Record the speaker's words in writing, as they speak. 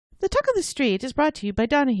The Talk of the Street is brought to you by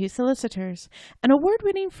Donahue Solicitors, an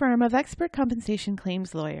award-winning firm of expert compensation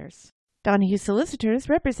claims lawyers. Donahue Solicitors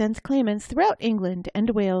represents claimants throughout England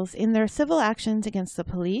and Wales in their civil actions against the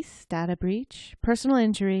police, data breach, personal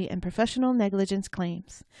injury, and professional negligence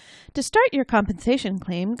claims. To start your compensation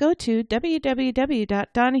claim, go to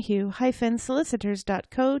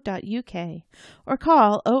www.donahue-solicitors.co.uk or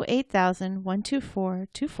call 08000 124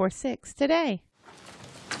 246 today.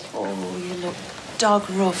 Oh, you look dog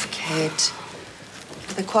rough, kid.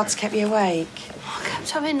 The quads kept you awake? I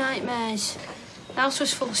kept having nightmares. The house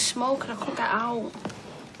was full of smoke and I couldn't get out.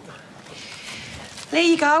 There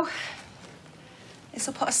you go.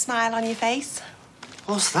 This'll put a smile on your face.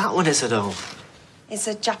 What's that one, Isidore? It's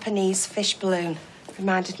a Japanese fish balloon.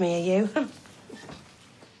 Reminded me of you.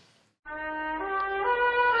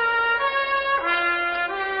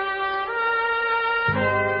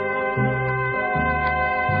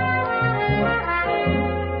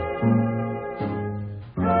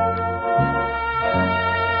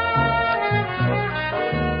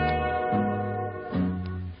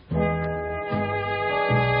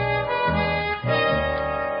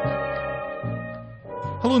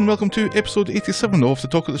 Hello and welcome to episode 87 of The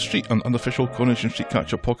Talk of the Street, an unofficial Coronation Street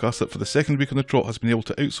catch-up podcast that for the second week on the trot has been able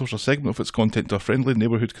to outsource a segment of its content to a friendly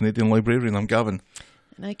neighbourhood Canadian librarian. I'm Gavin.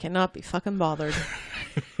 And I cannot be fucking bothered.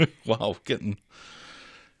 Wow, getting,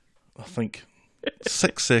 I think,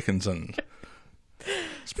 6 seconds in.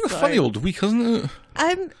 It's been a funny old week, hasn't it?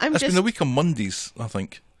 It's been a week on Mondays, I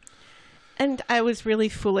think. And I was really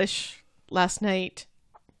foolish last night,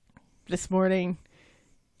 this morning,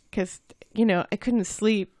 because, you know, I couldn't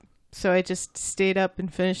sleep, so I just stayed up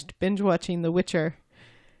and finished binge watching The Witcher.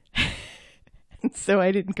 And so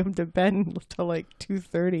I didn't come to bed until like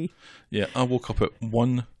 2:30. Yeah, I woke up at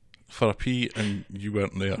 1 for a pee and you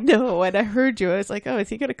weren't there. No, when I heard you, I was like, oh, is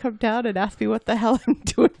he going to come down and ask me what the hell I'm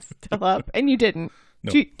doing still up? And you didn't.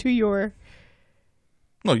 No. To your...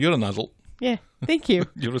 No, you're an adult. Yeah, thank you.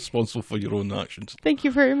 You're responsible for your own actions. Thank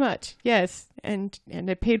you very much. Yes, and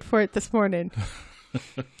I paid for it this morning.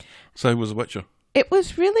 So how was The Witcher? It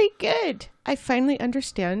was really good. I finally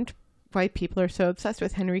understand why people are so obsessed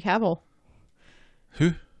with Henry Cavill.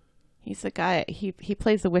 Who? He's the guy, he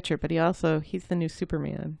plays The Witcher, but he's the new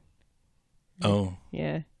Superman. Oh.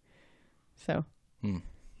 Yeah. So,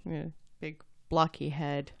 yeah, big blocky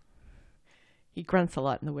head. He grunts a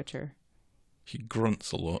lot in The Witcher. He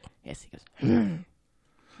grunts a lot. Yes, he goes.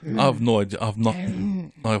 I have no idea. I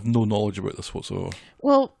have no knowledge about this whatsoever.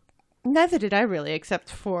 Well, neither did I really, except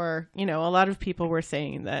for, you know, a lot of people were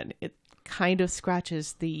saying that it kind of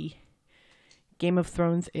scratches the Game of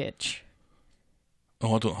Thrones itch.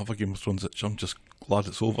 Oh, I don't have a Game of Thrones itch. I'm just glad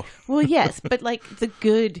it's over. Well, yes, but like the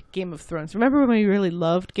good Game of Thrones. Remember when we really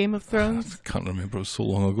loved Game of Thrones? I can't remember. It was so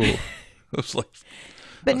long ago. It was like...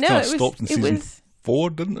 But no, it stopped in season was 4,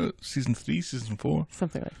 didn't it? Season 3, season 4?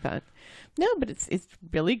 Something like that. No, but it's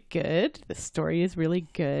really good. The story is really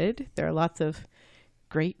good. There are lots of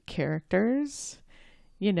great characters.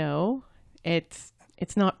 You know, it's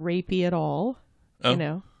not rapey at all. Oh. You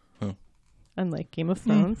know, unlike Game of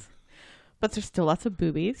Thrones. But there's still lots of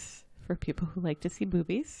boobies for people who like to see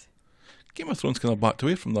boobies. Game of Thrones kind of backed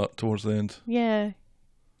away from that towards the end. Yeah.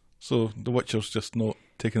 So The Witcher's just not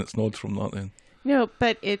taking its nod from that then. No,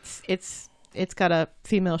 but it's got a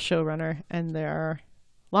female showrunner, and there are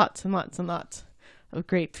lots and lots and lots of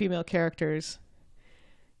great female characters,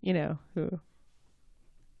 you know, who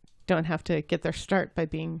don't have to get their start by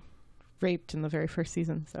being raped in the very first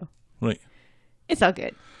season. So Right. It's all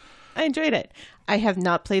good. I enjoyed it. I have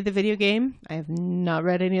not played the video game. I have not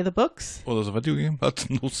read any of the books. Oh, there's a video game? I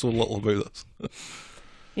know so little about this.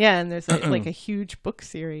 Yeah, and there's like a huge book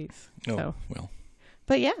series. Oh, so. well.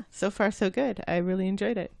 But yeah, so far so good. I really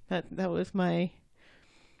enjoyed it. That was my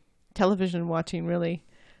television watching, really.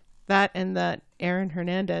 That and that Aaron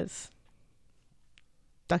Hernandez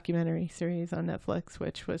documentary series on Netflix,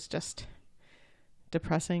 which was just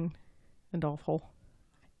depressing and awful.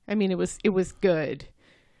 I mean, it was good,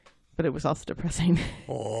 but it was also depressing.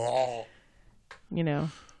 Oh. You know,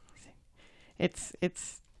 it's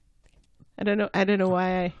I don't know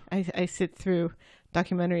why I sit through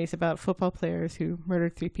documentaries about football players who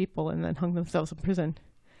murdered 3 people and then hung themselves in prison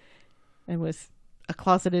and was a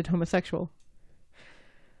closeted homosexual.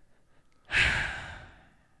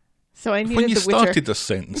 So I needed when you The Witcher. started this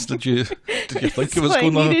sentence, did you think it was So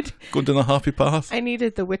going down a happy path? I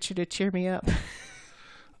needed The Witcher to cheer me up.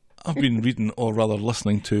 I've been reading, or rather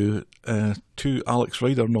listening to, 2 Alex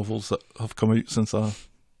Rider novels that have come out since I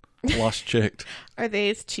last checked. Are they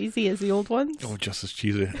as cheesy as the old ones? Oh, just as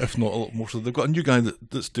cheesy, if not a little more so. They've got a new guy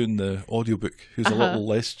that's doing the audiobook who's a little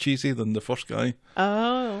less cheesy than the first guy.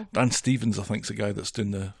 Oh. Dan Stevens, I think, is the guy that's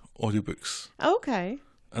doing the audiobooks. Okay.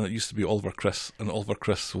 And it used to be Oliver Chris, and Oliver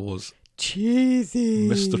Chris was... cheesy.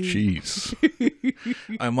 Mr. Cheese.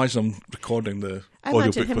 I imagine I'm recording the I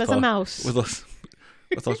imagine him as a mouse. With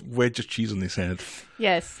a wedge of cheese on his head.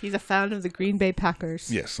 Yes, he's a fan of the Green Bay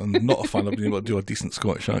Packers. Yes, and not a fan of being able to do a decent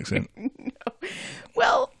Scottish accent. No.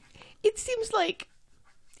 Well, it seems like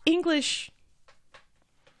English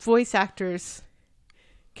voice actors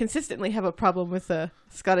consistently have a problem with the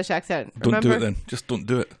Scottish accent. Don't do it then. Just don't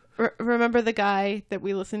do it. Remember the guy that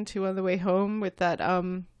we listened to on the way home with that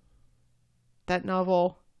that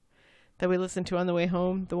novel that we listened to on the way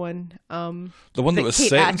home, the one that was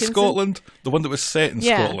set in Scotland, the one that was set in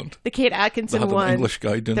Scotland, the Kate Atkinson one, an English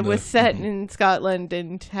guy doing that was set in Scotland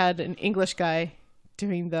and had an English guy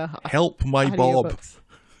doing the Help My Bob. Audiobooks.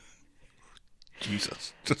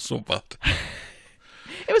 Jesus, just so bad.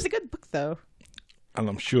 It was a good book though, and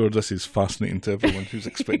I'm sure this is fascinating to everyone who's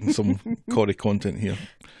expecting some Corrie content here.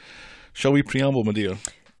 Shall we preamble, my dear?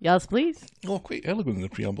 Yes, please. Oh, quite elegant in the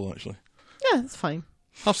preamble, actually. Yeah, that's fine.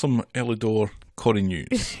 Have some early door Corrie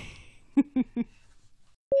news.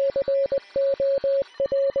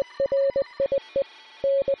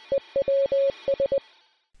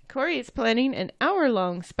 Corrie is planning an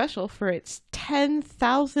hour-long special for its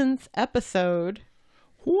 10,000th episode.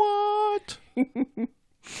 What?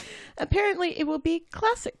 Apparently, it will be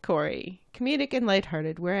classic Corrie, comedic and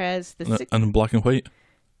lighthearted, whereas the and in black and white.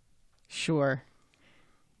 Sure.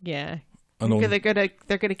 Yeah. I know. They're gonna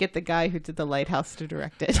get the guy who did The Lighthouse to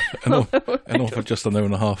direct it. I know for just an hour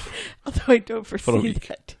and a half. Although I don't foresee for a week.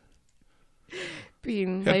 that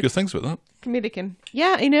being good things with that. Comedic and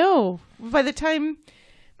I know. By the time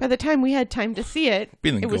we had time to see it,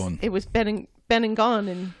 Been and gone. It was been and gone,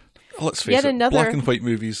 and let's face it, black and white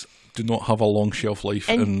movies do not have a long shelf life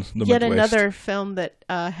in the yet Midwest. Another film that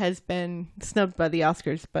has been snubbed by the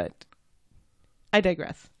Oscars, but I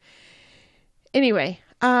digress. Anyway,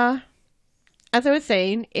 as I was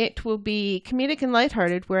saying, it will be comedic and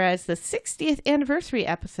lighthearted, whereas the 60th anniversary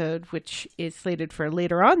episode, which is slated for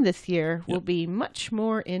later on this year, will be much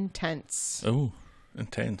more intense. Oh,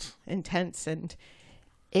 intense. Intense and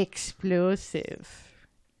explosive.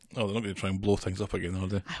 Oh, they're not going to try and blow things up again, are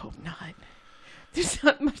they? I hope not. There's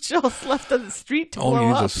not much else left on the street to all blow up.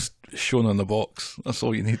 All you need is Shona in the box. That's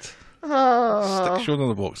all you need. Oh. Stick Shona in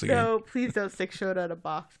the box again. No, please don't stick Shona in a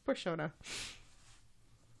box. Poor Shona.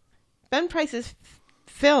 Ben Price's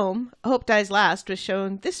film, Hope Dies Last, was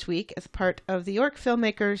shown this week as part of the York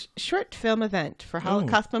filmmakers' short film event for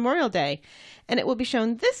Holocaust Memorial Day. And it will be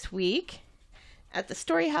shown this week at the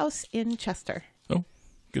Story House in Chester. Oh,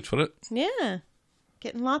 good for it. Yeah.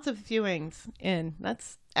 Getting lots of viewings in.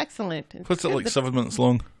 That's excellent. What's it like, 7 minutes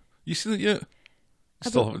long? You seen it yet?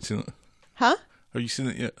 Still haven't seen it. Huh? Have you seen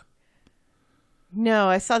it yet? No,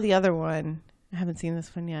 I saw the other one. I haven't seen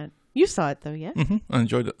this one yet. You saw it, though, yeah? Mm-hmm. I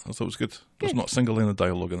enjoyed it. I thought it was good. There's not a single line of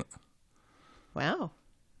dialogue in it. Wow.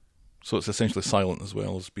 So it's essentially silent as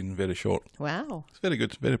well as being very short. Wow. It's very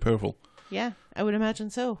good, very powerful. Yeah, I would imagine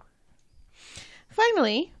so.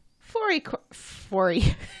 Finally, Forry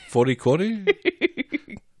Corrie?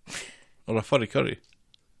 Or a furry curry?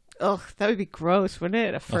 Oh, that would be gross, wouldn't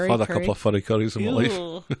it? I've had a couple of furry curries in my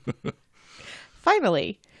life.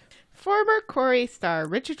 Finally, former Corrie star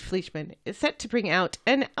Richard Fleischman is set to bring out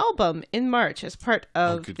an album in March as part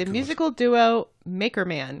of the musical duo Maker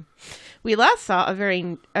Man. We last saw a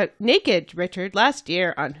very naked Richard last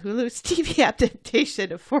year on Hulu's TV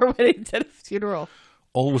adaptation of Four Weddings and a Funeral.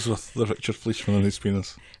 Always with the Richard Fleischman and his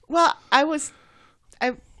penis. Well, I was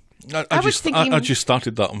thinking... I just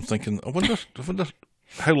started that. I'm thinking, I wonder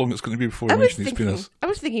how long it's going to be before we mention his penis. I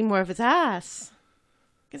was thinking more of his ass.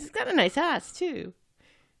 Because he's got a nice ass, too.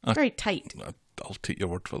 Very tight. I'll take your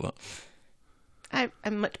word for that. I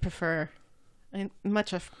much prefer a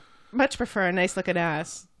nice looking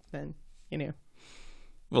ass than,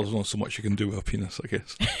 Well, there's not so much you can do with a penis, I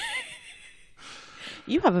guess.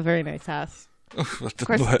 You have a very nice ass.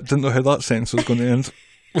 I didn't know how that sentence was going to end.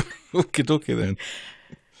 Okie dokie then.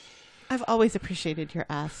 I've always appreciated your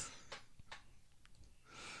ass.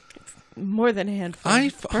 It's more than a handful.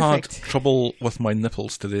 I've had trouble with my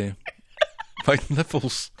nipples today. My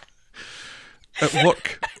nipples at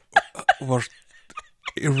work were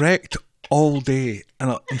erect all day,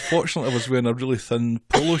 and unfortunately I was wearing a really thin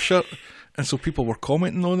polo shirt, and so people were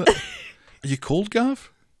commenting on it. Are you cold, Gav?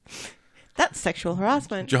 That's sexual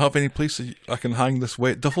harassment. Do you have any place I can hang this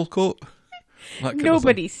wet duffel coat?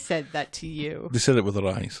 Nobody said that to you. They said it with their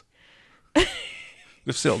eyes.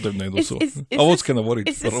 They've settled down now, though, so Is I was this- kind of worried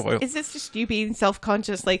is for a this- while. Is this just you being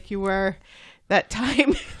self-conscious like you were that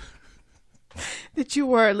time that you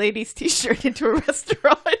wore a lady's t-shirt into a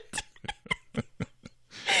restaurant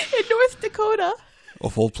in North Dakota?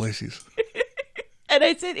 Of all places. And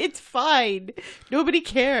I said, it's fine. Nobody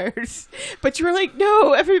cares. But you were like,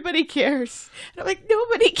 no, everybody cares. And I'm like,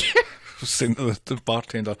 nobody cares. I was saying to the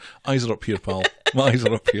bartender, eyes are up here, pal. My eyes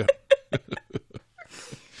are up here.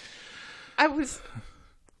 I was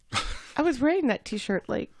wearing that t-shirt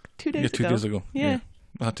like 2 days Yeah, ago. 2 days ago. Yeah.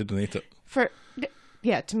 I had to donate it.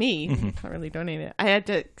 To me. Not really donating it. I had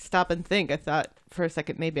to stop and think. I thought for a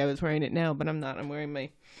second maybe I was wearing it now, but I'm not. I'm wearing my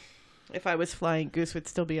If I Was Flying, Goose Would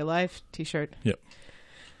Still Be Alive t-shirt. Yep.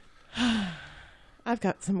 I've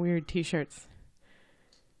got some weird t-shirts.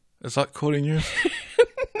 Is that Corey News?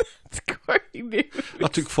 It's Corey News.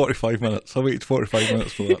 That took 45 minutes. I waited 45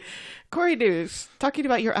 minutes for that. Corey News, talking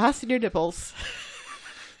about your ass and your nipples.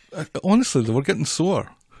 Honestly, they were getting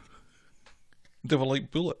sore. They were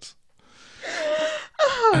like bullets.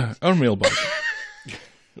 Our mailbag.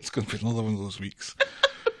 It's going to be another one of those weeks.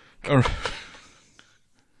 Okay.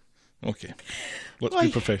 Let's be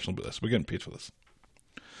professional about this. We're getting paid for this.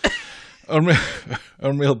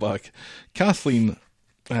 Our mailbag. Kathleen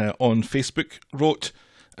on Facebook wrote,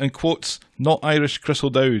 in quotes, "Not Irish Chris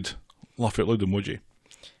O'Dowd," laugh out loud emoji.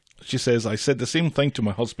 She says, "I said the same thing to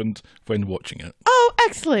my husband when watching it." Oh,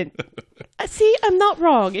 excellent. See, I'm not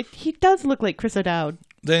wrong. He does look like Chris O'Dowd.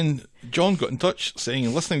 Then John got in touch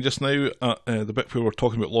saying, listening just now at the bit where we're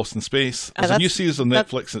talking about Lost in Space. There's a new series on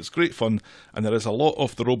Netflix and it's great fun, and there is a lot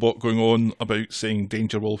of the robot going on about saying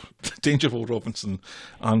Danger Will Robinson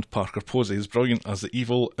and Parker Posey is brilliant as the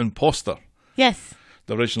evil imposter. Yes.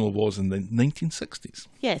 The original was in the 1960s.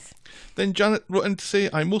 Yes. Then Janet wrote in to say,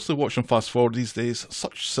 "I mostly watch them fast forward these days.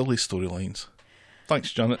 Such silly storylines."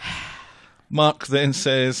 Thanks, Janet. Mark then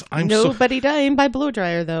says, Nobody dying by blow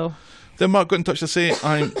dryer, though. Then Mark got in touch to say,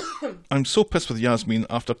 I'm so pissed with Yasmin.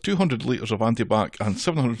 After 200 litres of antibac and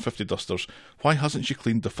 750 dusters, why hasn't she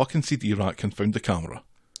cleaned the fucking CD rack and found the camera?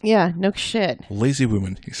 Yeah, no shit. Lazy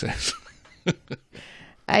woman, he says.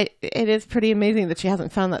 It is pretty amazing that she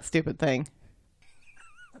hasn't found that stupid thing.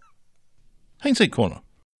 Hindsight Corner.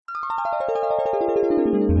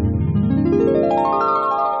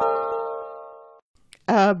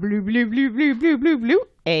 Blue, blue, blue, blue, blue, blue, blue.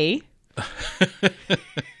 A.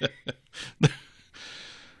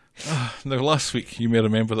 Now, last week, you may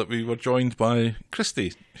remember that we were joined by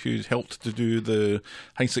Christy, who helped to do the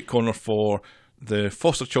Hindsight Corner for the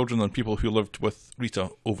foster children and people who lived with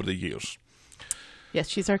Rita over the years. Yes,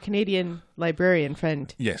 she's our Canadian librarian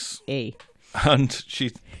friend. Yes. A. And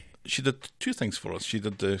she did two things for us. She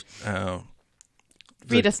did the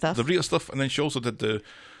Rita stuff. The Rita stuff, and then she also did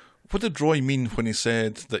what did Roy mean when he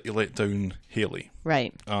said that he let down Haley?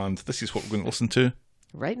 Right. And this is what we're going to listen to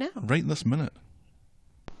right now. Right this minute.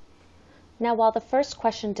 Now, while the first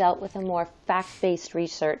question dealt with a more fact-based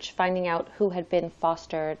research, finding out who had been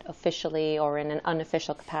fostered officially or in an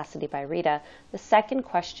unofficial capacity by Rita, the second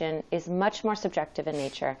question is much more subjective in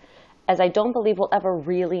nature, as I don't believe we'll ever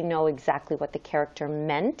really know exactly what the character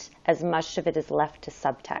meant, as much of it is left to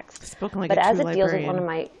subtext. Spoken like but a as true it deals with librarian. one of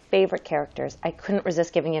my favorite characters, I couldn't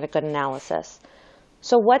resist giving it a good analysis.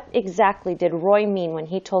 So what exactly did Roy mean when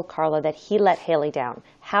he told Carla that he let Haley down?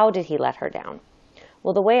 How did he let her down?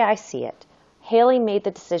 Well, the way I see it, Haley made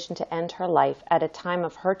the decision to end her life at a time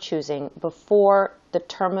of her choosing before the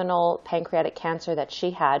terminal pancreatic cancer that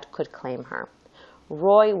she had could claim her.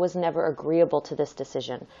 Roy was never agreeable to this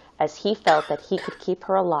decision, as he felt that he could keep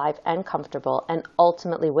her alive and comfortable and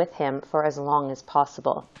ultimately with him for as long as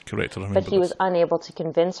possible. Correct, I remember But he was unable to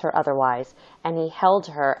convince her otherwise, and he held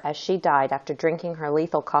her as she died after drinking her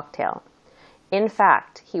lethal cocktail. In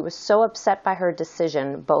fact, he was so upset by her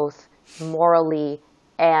decision, both morally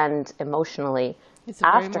and emotionally, He's a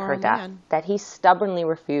very after her moral death, man. that he stubbornly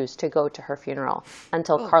refused to go to her funeral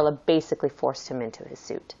until Carla basically forced him into his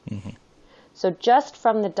suit. So just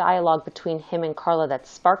from the dialogue between him and Carla that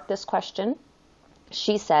sparked this question,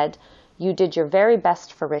 she said, "You did your very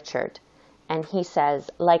best for Richard." And he says,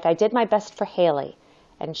 "Like I did my best for Haley."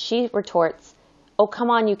 And she retorts, "Oh,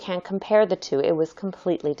 come on, you can't compare the two. It was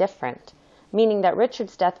completely different." Meaning that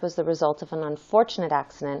Richard's death was the result of an unfortunate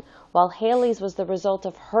accident, while Haley's was the result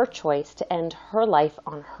of her choice to end her life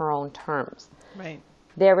on her own terms. Right.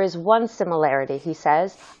 There is one similarity, he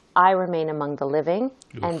says. I remain among the living,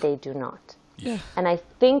 and they do not. Yeah. And I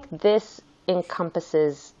think this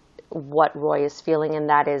encompasses what Roy is feeling, and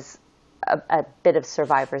that is a bit of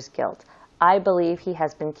survivor's guilt. I believe he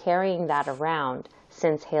has been carrying that around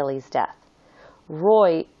since Haley's death.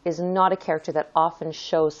 Roy is not a character that often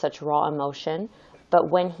shows such raw emotion, But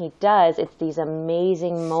when he does, it's these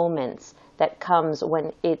amazing moments that comes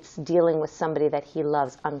when it's dealing with somebody that he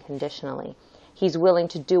loves unconditionally. He's willing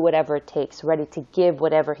to do whatever it takes, ready to give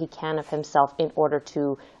whatever he can of himself in order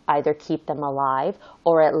to either keep them alive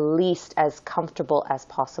or at least as comfortable as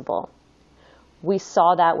possible. We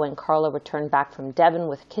saw that when Carla returned back from Devon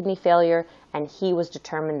with kidney failure, and he was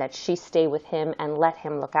determined that she stay with him and let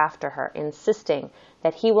him look after her, insisting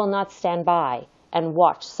that he will not stand by and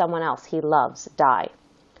watch someone else he loves die.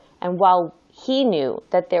 And while he knew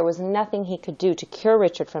that there was nothing he could do to cure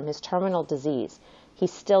Richard from his terminal disease, he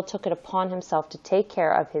still took it upon himself to take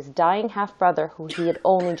care of his dying half-brother who he had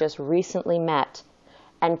only just recently met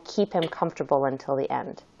and keep him comfortable until the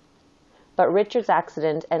end. But Richard's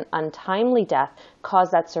accident and untimely death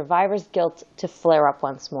caused that survivor's guilt to flare up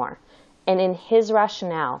once more. And in his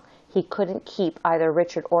rationale, he couldn't keep either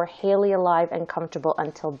Richard or Haley alive and comfortable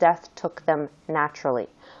until death took them naturally.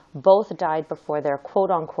 Both died before their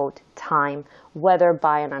quote-unquote time, whether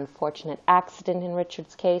by an unfortunate accident in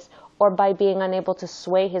Richard's case or by being unable to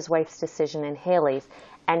sway his wife's decision in Haley's,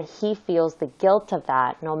 and he feels the guilt of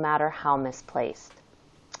that no matter how misplaced.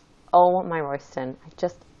 Oh, my Royston, I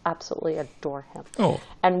just absolutely adore him. Oh.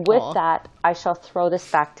 And with that, I shall throw this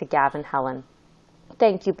back to Gav and Helen.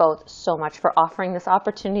 Thank you both so much for offering this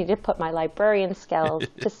opportunity to put my librarian skills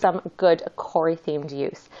to some good Corey-themed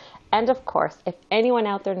use. And of course, if anyone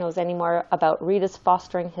out there knows any more about Rita's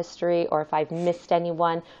fostering history, or if I've missed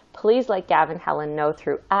anyone, please let Gav and Helen know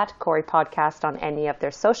through @CoreyPodcast on any of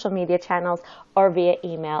their social media channels or via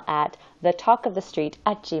email at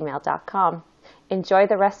thetalkofthestreet@gmail.com. Enjoy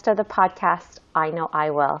the rest of the podcast. I know I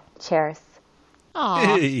will. Cheers. Aw.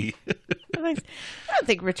 Hey. I don't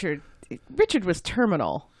think Richard was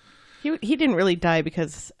terminal. He didn't really die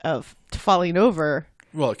because of falling over.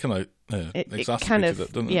 Well, it kind of exacerbated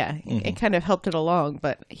it, didn't it? Yeah, it kind of helped it along,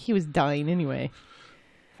 but he was dying anyway.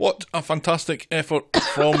 What a fantastic effort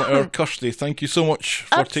from our Kirsty. Thank you so much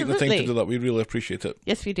for taking the time to do that. We really appreciate it.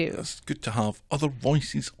 Yes, we do. It's good to have other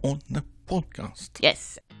voices on the podcast.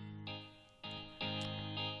 Yes.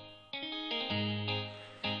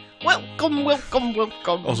 Welcome, welcome,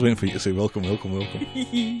 welcome. I was waiting for you to say welcome, welcome, welcome.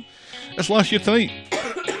 It's last year tonight.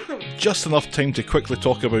 Just enough time to quickly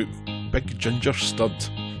talk about Big Ginger Stud.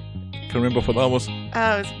 Can you remember what that was?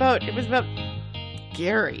 It was about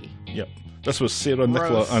Gary. Yep. This was Sarah, Gross.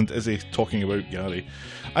 Nicola and Izzy talking about Gary.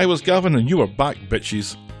 I was Gavin and you were back,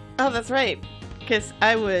 bitches. Oh, that's right. Because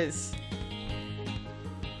I was...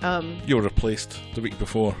 You were replaced the week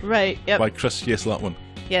before. Right, yep. By Chris, yes, that one.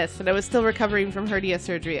 Yes, and I was still recovering from hernia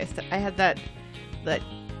surgery. I had that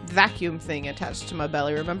vacuum thing attached to my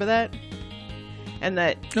belly. Remember that? And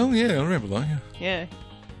that... Oh, yeah, I remember that, Yeah.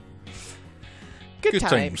 Good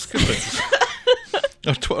times. Good times.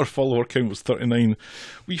 Our Twitter follower count was 39.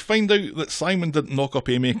 We find out that Simon didn't knock up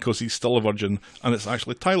Amy because he's still a virgin, and it's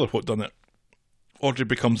actually Tyler what done it. Audrey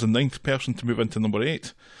becomes the 9th person to move into number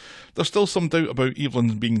 8. There's still some doubt about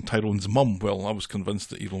Evelyn being Tyrone's mum. Well, I was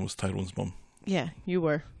convinced that Evelyn was Tyrone's mum. Yeah, you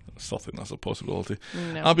were. I still think that's a possibility.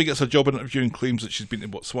 No. Abby gets a job interview and claims that she's been to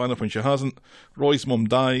Botswana when she hasn't. Roy's mum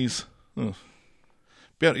dies.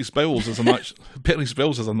 Bertie's Bowles is a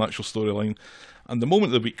natural storyline. And the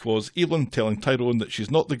moment of the week was Evelyn telling Tyrone that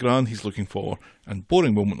she's not the gran he's looking for. And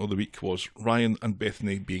boring moment of the week was Ryan and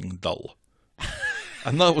Bethany being dull.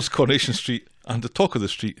 And that was Coronation Street and the talk of the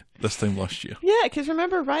street this time last year. Yeah, because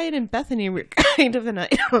remember Ryan and Bethany were kind of an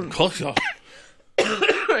item.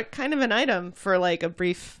 Kind of an item for like a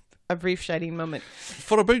brief shining moment.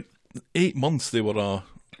 For about 8 months they were are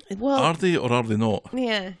they or are they not?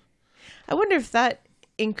 Yeah. I wonder if that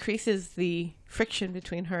increases the friction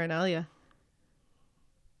between her and Alia.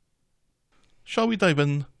 Shall we dive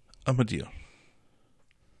in, my dear?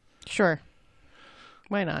 Sure.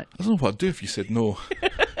 Why not? I don't know what I'd do if you said no.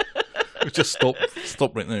 We just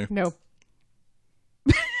stop right now. No.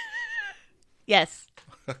 Yes.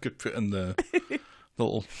 I could put in the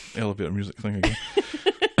little elevator music thing again.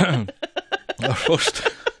 Our first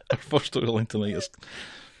storyline tonight is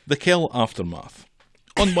the Kel aftermath.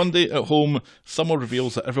 On Monday at home, Summer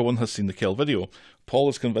reveals that everyone has seen the Kel video. Paul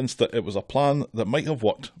is convinced that it was a plan that might have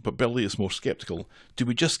worked, but Billy is more sceptical. Do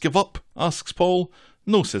we just give up? Asks Paul.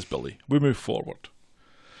 No, says Billy. We move forward.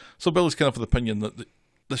 So Billy's kind of of the opinion that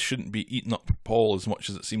this shouldn't be eating up Paul as much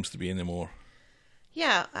as it seems to be anymore.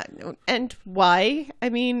 Yeah, and why? I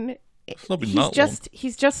mean, it's not been that long.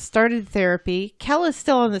 He's just started therapy. Kel is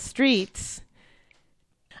still on the streets.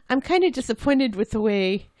 I'm kind of disappointed with the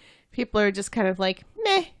way people are just kind of like,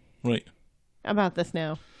 meh, right, about this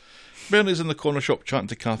now. Bernie's in the corner shop chatting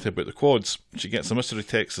to Kathy about the quads. She gets a mystery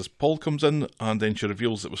text as Paul comes in, and then she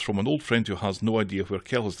reveals it was from an old friend who has no idea where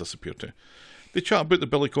Kel has disappeared to. They chat about the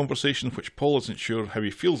Billy conversation, which Paul isn't sure how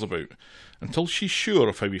he feels about. Until she's sure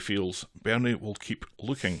of how he feels, Bernie will keep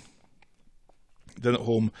looking. Then at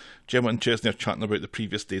home, Gemma and Chesney are chatting about the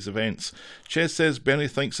previous day's events. Ches says Bernie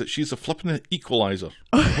thinks that she's a flippin' equaliser.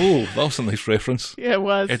 Oh, that was a nice reference. Yeah, it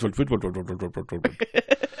was. Edward.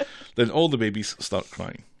 Then all the babies start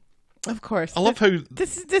crying. Of course. I love how...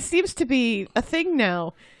 This seems to be a thing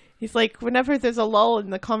now. He's like, whenever there's a lull in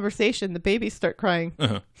the conversation, the babies start crying.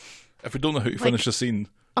 If we don't know how to finish a scene,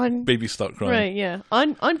 babies start crying. Right, yeah.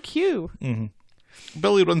 On cue.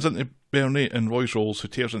 Billy runs into Bernie in Roy's Rolls, who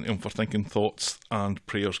tears into him for thinking thoughts and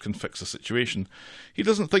prayers can fix the situation. He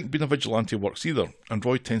doesn't think being a vigilante works either, and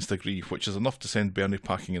Roy tends to agree, which is enough to send Bernie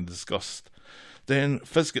packing in disgust. Then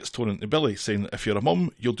Fizz gets torn into Billy, saying that if you're a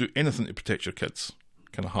mum, you'll do anything to protect your kids.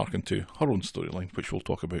 Kind of harken to her own storyline, which we'll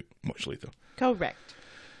talk about much later. Correct.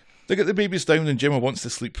 They get the babies down and Gemma wants to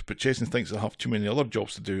sleep, but Chesney thinks they'll have too many other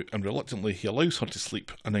jobs to do, and reluctantly he allows her to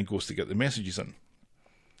sleep and then goes to get the messages in.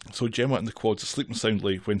 So Gemma and the quads are sleeping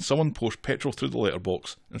soundly when someone pours petrol through the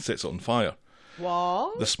letterbox and sets it on fire.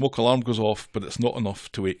 What? The smoke alarm goes off, but it's not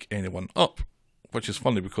enough to wake anyone up, which is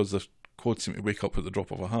funny because the quads seem to wake up at the drop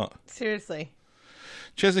of a hat. Seriously.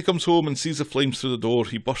 Chesney comes home and sees the flames through the door.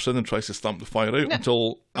 He bursts in and tries to stamp the fire out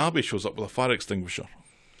until Abby shows up with a fire extinguisher.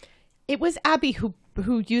 It was Abby who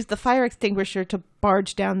used the fire extinguisher to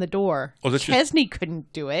barge down the door. Oh, Chesney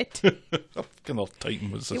couldn't do it. Kind of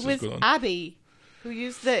tighten was this It was going on. Abby who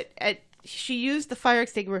used she used the fire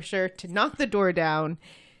extinguisher to knock the door down.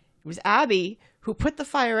 It was Abby who put the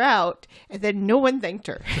fire out, and then no one thanked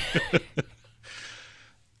her.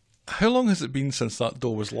 How long has it been since that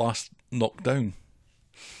door was last knocked down?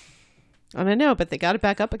 I don't know, but they got it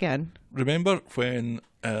back up again. Remember when...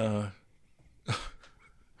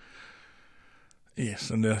 yes,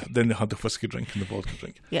 and then they had the whiskey drink and the vodka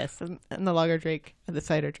drink. Yes, and the lager drink and the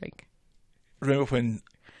cider drink. Remember when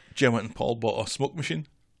Gemma and Paul bought a smoke machine?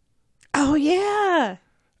 Oh, yeah.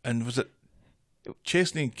 And was it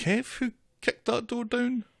Chesney and Kev who kicked that door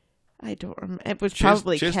down? I don't remember. It was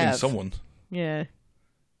probably Chesney Kev. and someone. Yeah.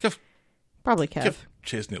 Kev. Probably Kev. Give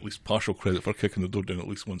Chesney at least partial credit for kicking the door down at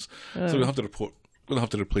least once. So we'll have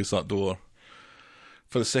to replace that door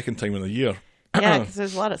for the second time in a year. Yeah, because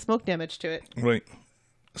there's a lot of smoke damage to it. Right.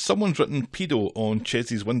 Someone's written pedo on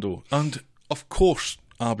Chesney's window, and of course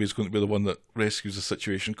Abby's going to be the one that rescues the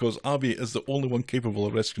situation, because Abby is the only one capable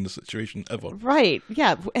of rescuing the situation ever. Right,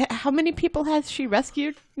 yeah. How many people has she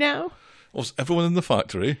rescued now? Well, it's everyone in the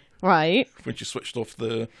factory. Right. When she switched off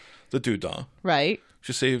the doodah. Right.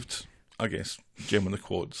 She saved, I guess, Jim and the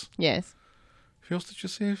quads. Yes. Who else did she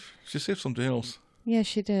save? She saved somebody else. Yeah,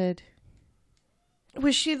 she did.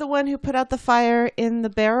 Was she the one who put out the fire in the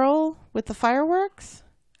barrel with the fireworks?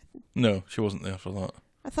 No, she wasn't there for that.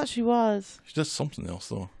 I thought she was. She did something else,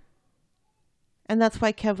 though. And that's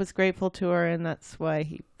why Kev was grateful to her, and that's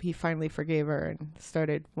why he finally forgave her and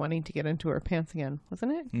started wanting to get into her pants again,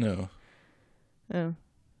 wasn't it? No. Oh.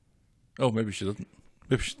 Oh, maybe she didn't.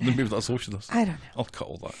 Maybe that's all she does. I don't know. I'll cut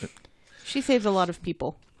all that out. She saves a lot of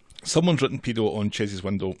people. Someone's written pedo on Ches's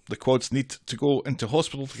window. The quads need to go into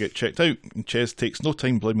hospital to get checked out, and Ches takes no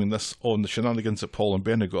time blaming this on the shenanigans that Paul and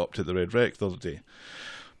Bernie got up to at the Red Wreck the other day.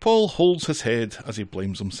 Paul holds his head as he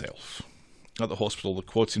blames himself. At the hospital, the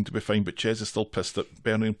quads seem to be fine, but Ches is still pissed that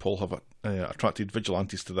Bernie and Paul have attracted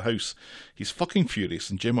vigilantes to the house. He's fucking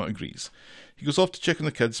furious, and Gemma agrees. He goes off to check on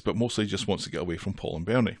the kids, but mostly just wants to get away from Paul and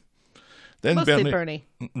Bernie. Then Mostly Bernie.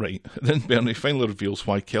 Right. Then Bernie finally reveals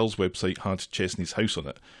why Kel's website had Chesney's house on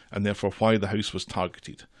it, and therefore why the house was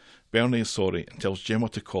targeted. Bernie is sorry and tells Gemma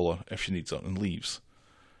to call her if she needs her, and leaves.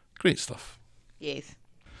 Great stuff. Yes.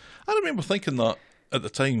 I remember thinking that at the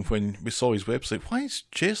time when we saw his website, why is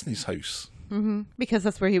Chesney's house? Mm-hmm. Because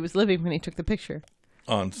that's where he was living when he took the picture.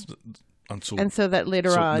 And so that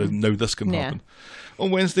later on... Now this can happen. On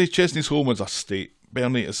Wednesday, Chesney's home is a state.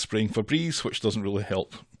 Bernie is spraying Febreze, which doesn't really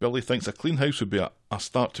help. Billy thinks a clean house would be a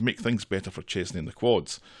start to make things better for Chesney and the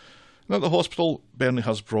quads. And at the hospital, Bernie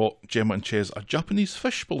has brought Gemma and Ches a Japanese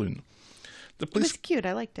fish balloon. It was cute,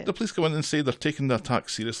 I liked it. The police go in and say they're taking the attack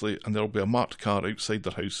seriously and there will be a marked car outside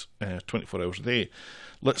their house 24 hours a day.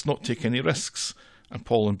 Let's not take any risks. And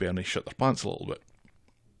Paul and Bernie shit their pants a little bit.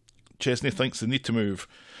 Chesney thinks they need to move.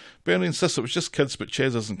 Bernie insists it was just kids, but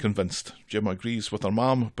Ches isn't convinced. Gemma agrees with her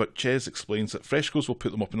mum, but Ches explains that Freshco's will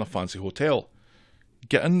put them up in a fancy hotel.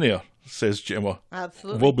 Get in there, says Gemma.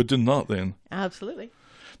 Absolutely. We'll be doing that then. Absolutely.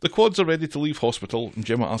 The quads are ready to leave hospital, and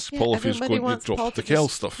Gemma asks Paul if he's going to drop the Kel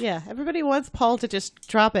stuff. Yeah, everybody wants Paul to just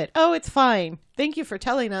drop it. Oh, it's fine. Thank you for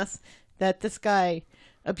telling us that this guy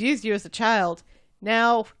abused you as a child.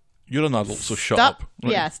 Now... You're an adult, so shut up.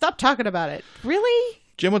 Right. Yeah, stop talking about it. Really?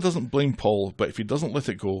 Gemma doesn't blame Paul, but if he doesn't let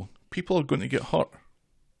it go, people are going to get hurt.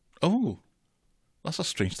 Oh, that's a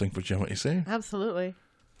strange thing for Gemma to say. Absolutely.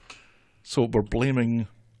 So we're blaming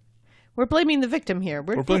the victim here.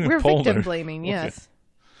 We're blaming Paul victim now. blaming, yes.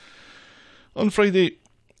 On Friday,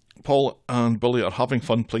 Paul and Billy are having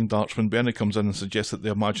fun playing darts when Bernie comes in and suggests that they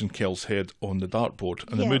imagine Kel's head on the dartboard,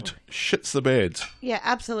 and the mood shits the bed. Yeah,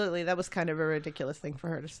 absolutely. That was kind of a ridiculous thing for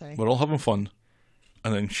her to say. We're all having fun,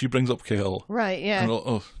 and then she brings up Kel. Right, yeah. And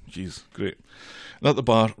oh, jeez, great. And at the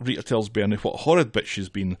bar, Rita tells Bernie what a horrid bitch she's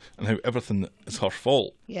been and how everything is her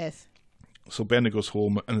fault. Yes. So Bernie goes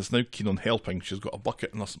home and is now keen on helping. She's got a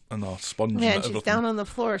bucket and a sponge Yeah, and and she's everything. down on the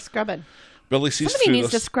floor scrubbing. Billy sees Somebody through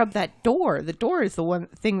needs this. to scrub that door. The door is the one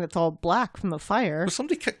thing that's all black from the fire. But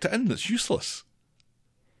somebody kicked it in. That's useless.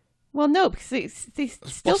 Well, no, because they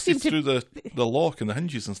still seem Busted through to the lock and the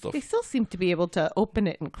hinges and stuff. they still seem to be able to open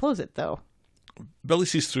it and close it, though. Billy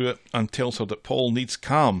sees through it and tells her that Paul needs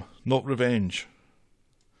calm, not revenge.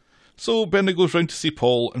 So Bernie goes round to see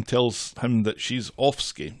Paul and tells him that she's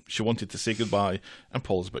off-ski. She wanted to say goodbye, and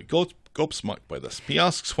Paul is a bit gobsmacked by this. He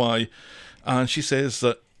asks why, and she says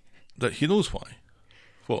that he knows why.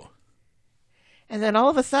 What? And then all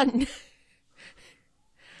of a sudden,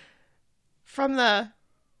 from the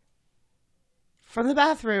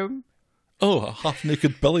bathroom, Oh, a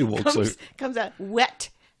half-naked Billy walks out. comes a wet,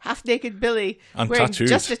 half-naked Billy And wearing tattooed.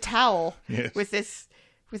 just a towel Yes. with this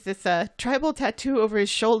tribal tattoo over his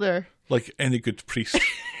shoulder, Like any good priest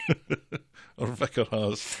or vicar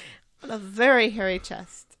has. on a very hairy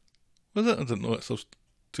chest. Was it? I didn't know it, so I was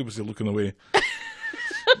too busy looking away.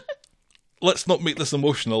 Let's not make this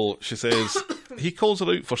emotional, she says. He calls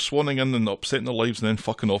her out for swanning in and upsetting their lives and then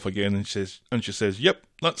fucking off again, and she says, yep,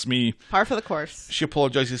 that's me. Par for the course. She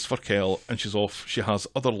apologises for Kel and she's off. She has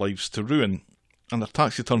other lives to ruin. And their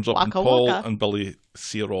taxi turns up and Waka Paul waka. and Billy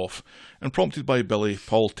see her off. And prompted by Billy,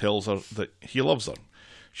 Paul tells her that he loves her.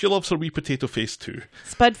 She loves her wee potato face too.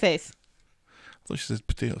 Spud face. I thought she said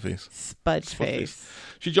potato face. Spud face.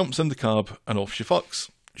 She jumps in the cab and off she fucks.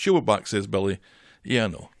 She'll be back, says Billy. Yeah, I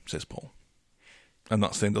know, says Paul. And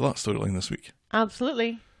that's the end of that storyline this week.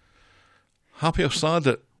 Absolutely. Happy or sad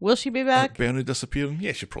that Will she be back? Bernie disappearing?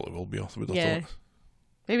 Yeah, she probably will be. I would have Yeah. thought.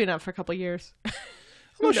 Maybe not for a couple of years. I'm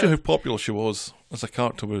not sure how popular she was as a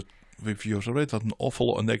character with viewers. I read an awful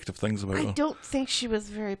lot of negative things about I her. don't think she was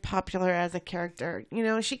very popular as a character. You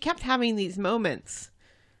know, she kept having these moments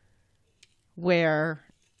where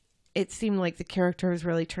it seemed like the character was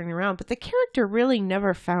really turning around, but the character really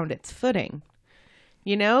never found its footing.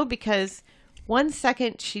 You know, because one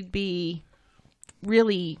second she'd be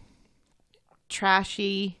really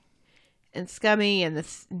trashy and scummy, and the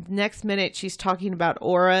next minute she's talking about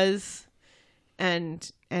auras and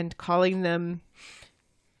calling them,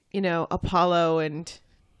 you know, Apollo and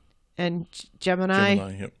Gemini.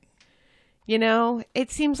 Yep. You know, it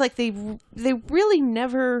seems like they really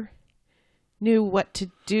never knew what to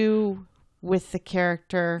do with the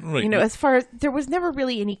character. Right. You know, as far as there was never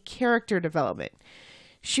really any character development.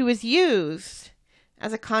 She was used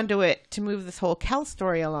as a conduit to move this whole Kel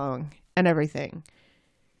story along and everything.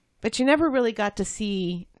 But you never really got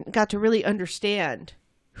to really understand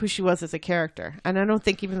who she was as a character. And I don't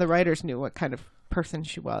think even the writers knew what kind of person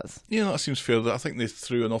she was. Yeah, that seems fair. I think they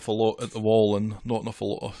threw an awful lot at the wall and not an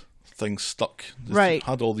awful lot of things stuck. They Right.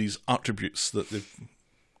 had all these attributes that they've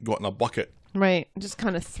got in a bucket. Right. Just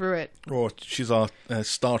kind of threw it. Oh, she's a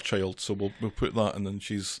star child, so we'll put that in. And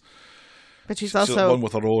she's But she's the also one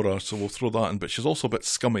with Aurora, so we'll throw that in. But she's also a bit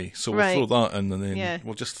scummy, so we'll Right. throw that in, and then Yeah.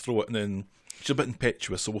 we'll just throw it. And then she's a bit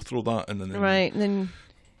impetuous, so we'll throw that in. And then right. And then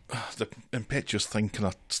the impetuous thing kind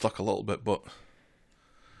of stuck a little bit, but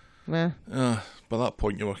well, by that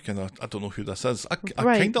point you were kind of, I don't know who this is. I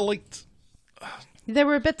Right. kind of liked, there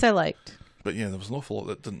were bits I liked. but yeah, there was an awful lot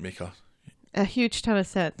that didn't make A huge ton of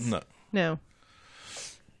sense. no. No.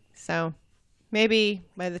 So maybe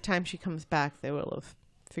by the time she comes back, they will have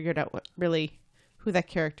figured out who that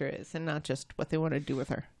character is and not just what they want to do with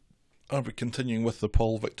her. Are we continuing with the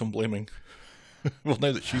Paul victim blaming? Well,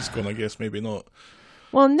 now that she's gone, I guess maybe not.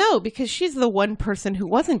 Well, no, because she's the one person who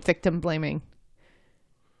wasn't victim blaming.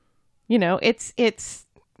 You know, it's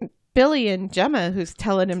Billy and Gemma who's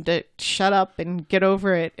telling him to shut up and get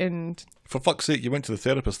over it. And For fuck's sake, you went to the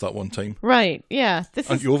therapist that one time. right, yeah,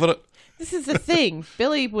 Aren't you over it? This is the thing.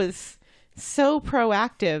 Billy was so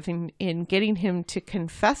proactive in getting him to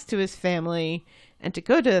confess to his family and to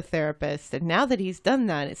go to a therapist. And now that he's done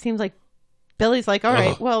that, it seems like Billy's like, all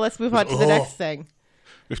right, well, let's move on to the next thing.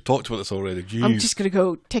 We've talked about this already. Jeez. I'm just going to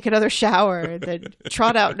go take another shower and then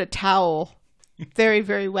trot out in a towel. Very,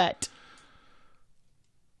 very wet.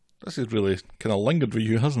 This has really kind of lingered with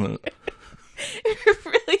you, hasn't it?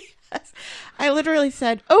 I literally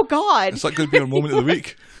said, "Oh God!" Is that going to be our moment of the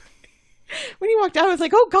week? When he walked out, I was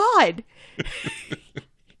like, "Oh God!"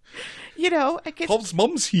 I guess. Paul's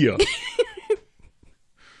mum's here.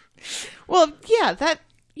 Well, yeah, that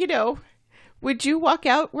Would you walk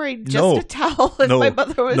out wearing just No. a towel if my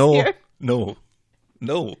mother was here? No.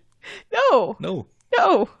 No.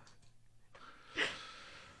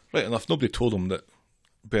 Right enough. Nobody told him that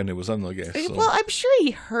Bernie was in, I guess. So. Well, I'm sure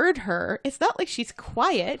he heard her. It's not like she's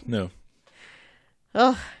quiet. No.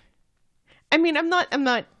 Ugh. I mean, I'm not.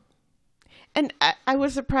 And I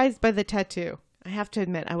was surprised by the tattoo. I have to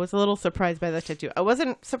admit, I was a little surprised by the tattoo. I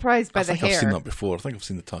wasn't surprised by the hair. I've seen that before. I think I've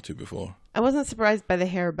seen the tattoo before. I wasn't surprised by the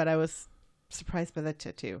hair, but I was surprised by the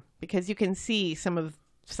tattoo because you can see some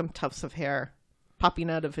tufts of hair popping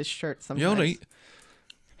out of his shirt sometimes. Yeah, all right.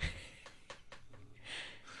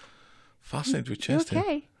 Fascinated with chest hair.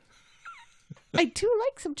 Okay. I do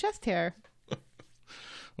like some chest hair.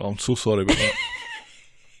 Well, I'm so sorry about that.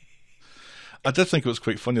 I did think it was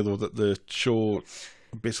quite funny, though, that the show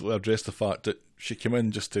basically addressed the fact that she came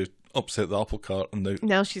in just to upset the apple cart and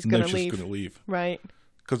now she's going to leave. Right.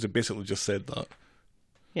 Because they basically just said that.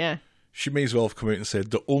 Yeah. She may as well have come out and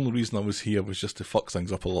said, the only reason I was here was just to fuck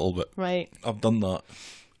things up a little bit. Right. I've done that,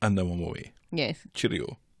 and now I'm away. Yes.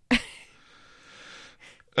 Cheerio.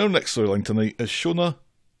 Our next storyline tonight is Shona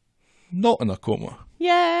not in a coma.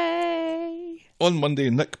 Yay! On Monday,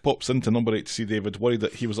 Nick pops into number 8 to see David, worried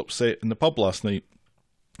that he was upset in the pub last night.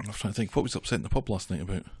 I was trying to think, what was he upset in the pub last night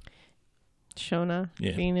about? Shona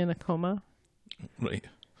being in a coma. Right.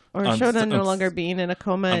 Or Shona no longer being in a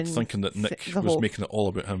coma. I'm thinking that Nick was making it all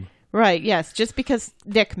about him. Right, yes. Just because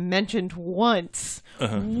Nick mentioned once,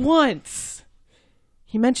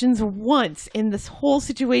 he mentions once in this whole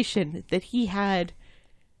situation that he had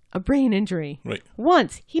a brain injury. Right.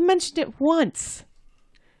 Once. He mentioned it once.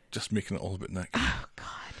 Just making it all about Nick. Oh, God.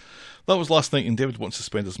 That was last night, and David wants to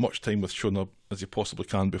spend as much time with Shona as he possibly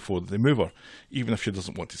can before they move her, even if she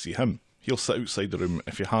doesn't want to see him. He'll sit outside the room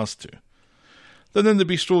if he has to. Then in the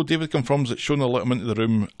bistro, David confirms that Shona let him into the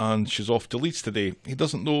room and she's off to Leeds today. He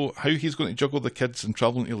doesn't know how he's going to juggle the kids and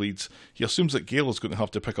travelling to Leeds. He assumes that Gail is going to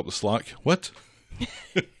have to pick up the slack. What?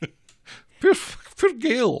 Poor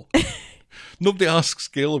Gail. Nobody asks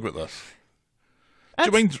Gail about this. Do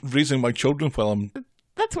you mind raising my children while I'm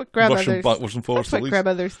That's what rushing grandmothers backwards and forwards to That's what Leeds?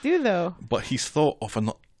 grandmothers do, though. But he's thought of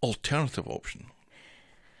an alternative option.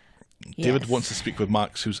 David wants to speak with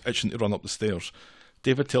Max, who's itching to run up the stairs.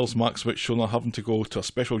 David tells Max about Shona having to go to a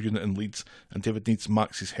special unit in Leeds, and David needs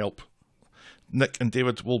Max's help. Nick and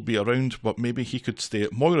David will be around, but maybe he could stay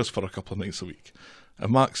at Moira's for a couple of nights a week.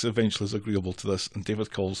 And Max eventually is agreeable to this, and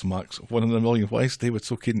David calls Max one in a million. Why is David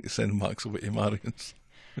so keen to send Max away to Marian's?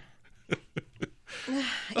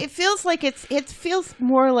 It feels like it feels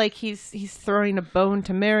more like he's throwing a bone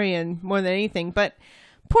to Marion more than anything. But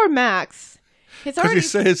poor Max, Because he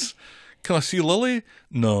says, "Can I see Lily?"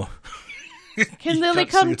 No. Can Lily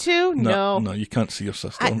come too? No. No, you can't see your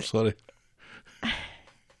sister. I'm sorry.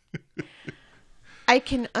 I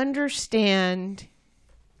can understand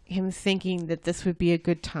him thinking that this would be a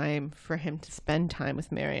good time for him to spend time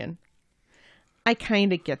with Marion. I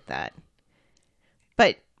kind of get that.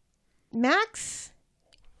 But Max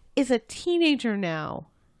is a teenager now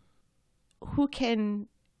who can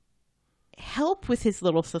help with his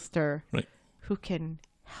little sister, Right. who can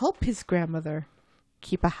help his grandmother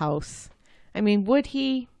keep a house. I mean, would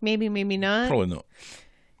he? Maybe, maybe not. Probably not.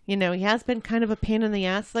 You know, he has been kind of a pain in the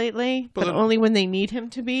ass lately, but the- only when they need him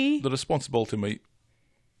to be. The responsibility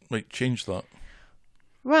might change that.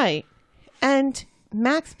 Right. And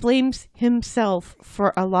Max blames himself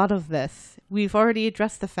for a lot of this. We've already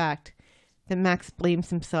addressed the fact that Max blames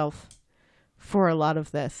himself for a lot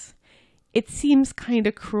of this. It seems kind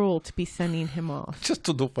of cruel to be sending him off. I just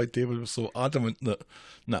don't know why David was so adamant that,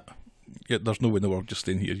 there's no way in the world just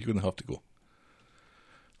staying here. You're going to have to go.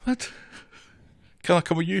 What? Can I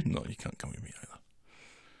come with you? No, you can't come with me either.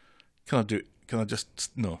 Can I do it? Can I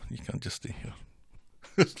just... No, you can't just stay here.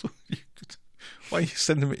 Why are you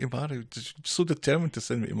sending me to Marion? You're so determined to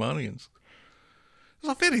send me to Marion's.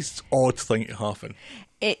 It's a very odd thing to happen.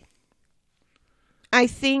 I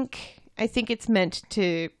think it's meant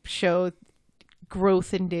to show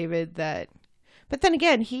growth in David that... But then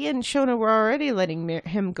again, he and Shona were already letting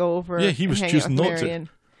him go over. Yeah, he was and hang choosing out with not to. Marion.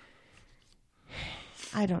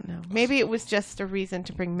 I don't know. Maybe it was just a reason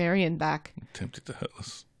to bring Marion back. I'm tempted to hit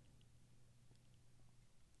this.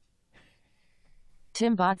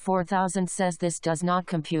 Timbot 4000 says this does not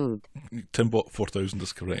compute. Timbot 4000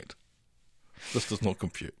 is correct. This does not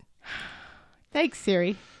compute. Thanks,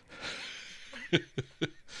 Siri.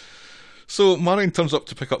 So Marion turns up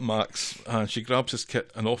to pick up Max, and she grabs his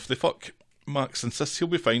kit and off they fuck. Max insists he'll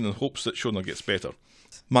be fine and hopes that Shona gets better.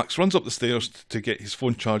 Max runs up the stairs to get his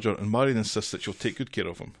phone charger, and Marion insists that she'll take good care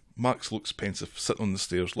of him. Max looks pensive, sitting on the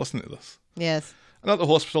stairs, listening to this. Yes. And at the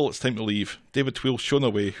hospital, it's time to leave. David wheels Shona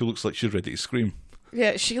away, who looks like she's ready to scream.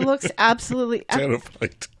 Yeah, she looks absolutely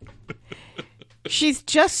Terrified. She's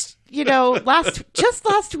just,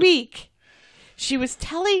 last week, she was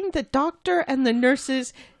telling the doctor and the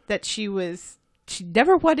nurses that she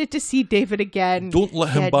never wanted to see David again. Don't let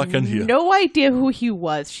him back in here. No idea who he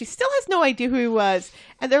was. She still has no idea who he was.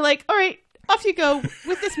 And they're like, all right, off you go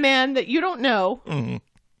with this man that you don't know. Mm-hmm.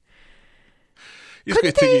 He's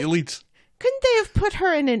going to take your leads. Couldn't they have put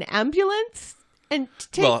her in an ambulance?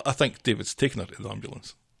 Well, I think David's taken her to the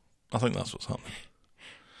ambulance. I think that's what's happening.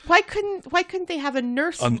 Why couldn't they have a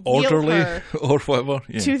nurse an wheel orderly her or whatever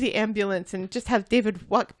to the ambulance and just have David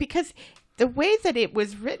walk? Because the way that it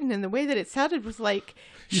was written and the way that it sounded was like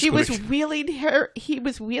he was wheeling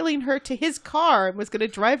her to his car and was going to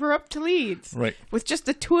drive her up to Leeds. Right. With just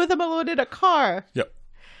the two of them alone in a car. Yep.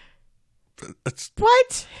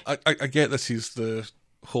 What? I get this is the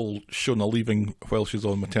whole Shona leaving while she's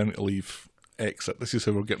on maternity leave exit. This is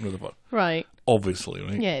how we're getting rid of her. Right. Obviously,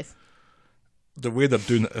 right? Yes. The way they're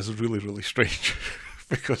doing it is really, really strange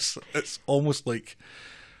because it's almost like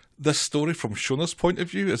this story from Shona's point of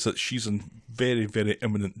view is that she's in very, very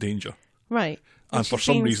imminent danger. Right. And for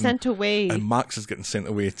some reason, sent away. And Max is getting sent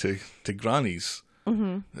away to Granny's.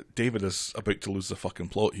 Mm-hmm. David is about to lose the fucking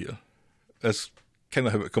plot here. Is kind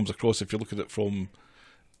of how it comes across if you look at it from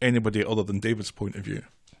anybody other than David's point of view.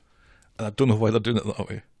 And I don't know why they're doing it that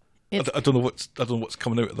way. I don't know what's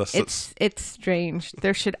coming out of this. It's strange.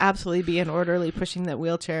 There should absolutely be an orderly pushing that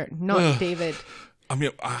wheelchair, not David. I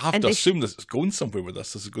mean, I have to assume that it's going somewhere with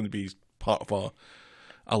this. This is going to be part of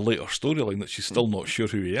a later storyline that she's still not sure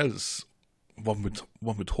who he is. One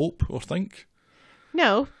would hope or think.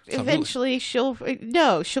 No, eventually she'll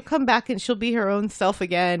come back and she'll be her own self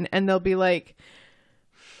again, and they'll be like,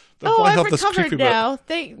 I've recovered now.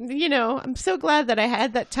 I'm so glad that I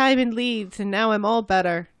had that time in Leeds, and now I'm all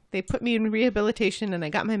better. They put me in rehabilitation, and I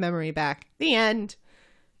got my memory back. The end.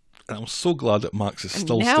 And I'm so glad that Max is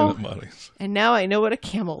still staying at Mary's. And now I know what a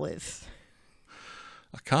camel is.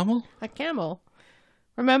 A camel? A camel.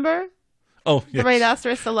 Remember? Oh, yes. The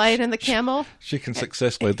rhinoceros, the lion, and the camel? She can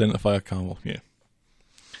successfully identify a camel, yeah.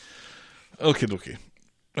 Okay.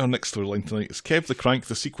 Our next storyline tonight is Kev the Crank,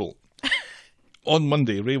 the sequel. On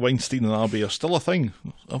Monday, Ray Weinstein and Abby are still a thing.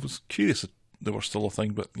 I was curious if they were still a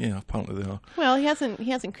thing, but yeah, apparently they are. Well, he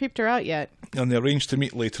hasn't creeped her out yet. And they arrange to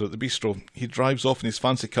meet later at the bistro. He drives off in his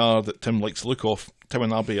fancy car that Tim likes the look of. Tim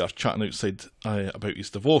and Abby are chatting outside about his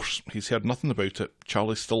divorce. He's heard nothing about it.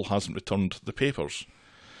 Charlie still hasn't returned the papers.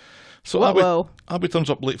 So Abby turns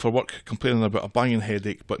up late for work, complaining about a banging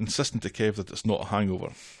headache, but insisting to Kev that it's not a hangover.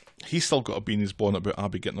 He's still got a bee in his bonnet about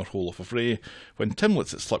Abby getting her hole off of Ray, when Tim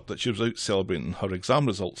lets it slip that she was out celebrating her exam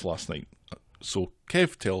results last night. So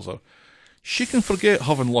Kev tells her she can forget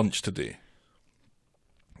having lunch today.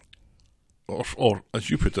 Or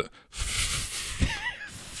as you put it,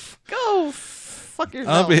 go fuck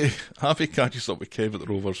yourself. Abby catches up with Kev at the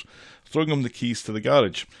Rovers, throwing him the keys to the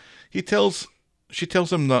garage. She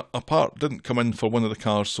tells him that a part didn't come in for one of the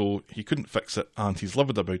cars, so he couldn't fix it, and he's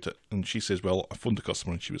livid about it. And she says, well, I phoned the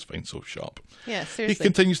customer and she was fine, so sharp. Yeah, seriously. He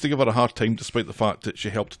continues to give her a hard time, despite the fact that she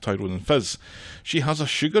helped Tyrone and Fizz. She has a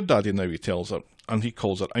sugar daddy now, he tells her, and he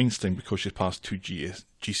calls her Einstein because she passed 2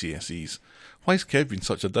 GCSEs. Why's Kev been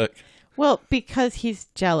such a dick? Well, because he's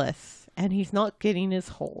jealous, and he's not getting his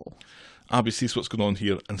hole. Abby sees what's going on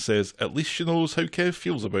here and says, at least she knows how Kev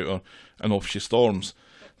feels about her, and off she storms.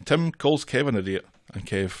 Tim calls Kev an idiot, and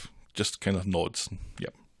Kev just kind of nods.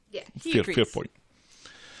 Yep. Yeah, fair point.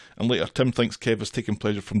 And later, Tim thinks Kev has taken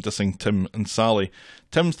pleasure from dissing Tim and Sally.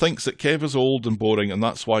 Tim thinks that Kev is old and boring, and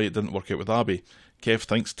that's why it didn't work out with Abby. Kev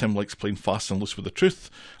thinks Tim likes playing fast and loose with the truth.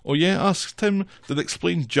 Oh yeah, asks Tim, did it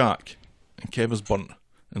explain Jack? And Kev is burnt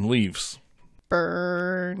and leaves.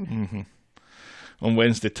 Burn. Mm-hmm. On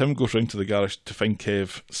Wednesday, Tim goes round to the garage to find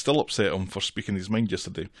Kev, still upset at him for speaking his mind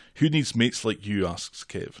yesterday. Who needs mates like you, asks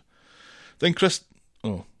Kev. Then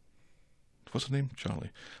what's her name?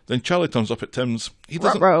 Charlie. Then Charlie turns up at Tim's. He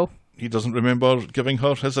doesn't remember giving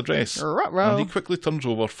her his address. Ruh-roh. And he quickly turns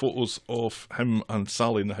over photos of him and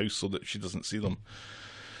Sally in the house so that she doesn't see them.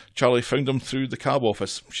 Charlie found him through the cab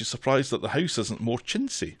office. She's surprised that the house isn't more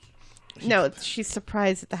chintzy. No, she's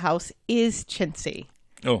surprised that the house is chintzy.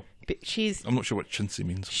 Oh. I'm not sure what chintzy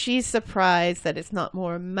means. She's surprised that it's not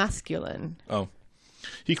more masculine. Oh.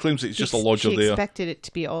 He claims that it's just a lodger there. She expected it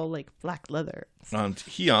to be all like black leather. And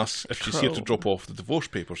he asks if she's here to drop off the divorce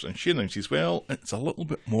papers. And she announces, well, it's a little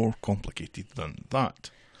bit more complicated than that.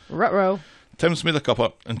 Ruh-roh. Tim's made a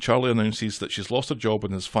cuppa, and Charlie announces that she's lost her job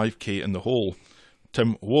and is 5k in the hole.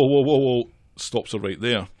 Tim, whoa, stops her right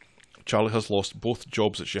there. Charlie has lost both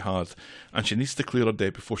jobs that she had, and she needs to clear her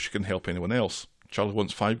debt before she can help anyone else. Charlie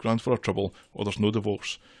wants $5,000 for her trouble, or there's no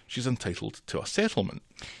divorce. She's entitled to a settlement.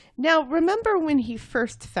 Now, remember when he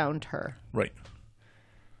first found her? Right.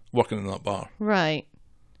 Working in that bar. Right.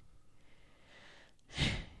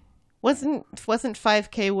 Wasn't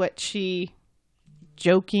 5K what she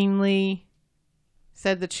jokingly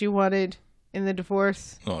said that she wanted in the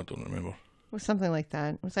divorce? No, I don't remember. It was something like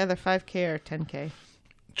that. It was either 5K or 10K.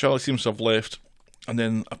 Charlie seems to have left, and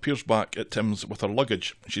then appears back at Tim's with her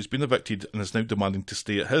luggage. She's been evicted and is now demanding to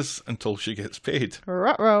stay at his until she gets paid.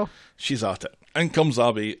 Ruh-roh. She's at it. In comes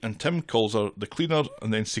Abby, and Tim calls her the cleaner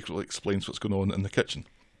and then secretly explains what's going on in the kitchen.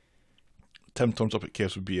 Tim turns up at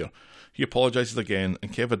Kev's with beer. He apologises again,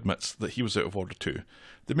 and Kev admits that he was out of order too.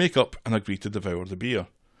 They make up and agree to devour the beer.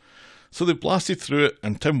 So they blasted through it,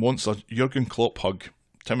 and Tim wants a Jurgen Klopp hug.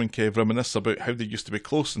 Tim and Kev reminisce about how they used to be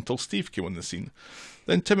close until Steve came on the scene.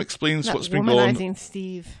 Then Tim explains what's been going on.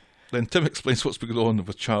 Steve. Then Tim explains what's been going on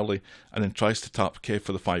with Charlie, and then tries to tap Kev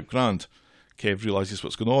for the $5,000. Kev realises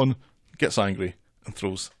what's going on, gets angry, and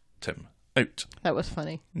throws Tim out. That was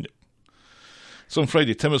funny. Yep. So on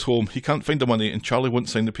Friday, Tim is home, he can't find the money, and Charlie won't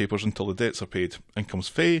sign the papers until the debts are paid. In comes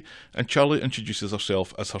Faye, and Charlie introduces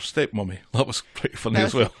herself as her stepmummy. That was pretty funny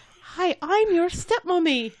as well. Hi, I'm your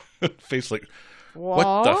stepmummy. Faye's like,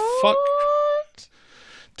 what the fuck?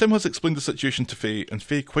 Tim has explained the situation to Faye, and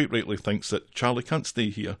Faye quite rightly thinks that Charlie can't stay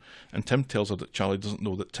here, and Tim tells her that Charlie doesn't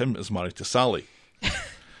know that Tim is married to Sally.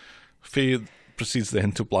 Faye proceeds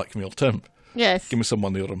then to blackmail Tim. Yes. Give me some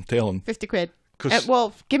money or I'm telling. 50 quid.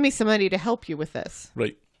 Well, give me some money to help you with this.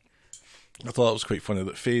 Right. I thought that was quite funny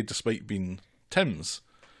that Faye, despite being Tim's,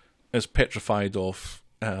 is petrified of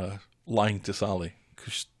lying to Sally.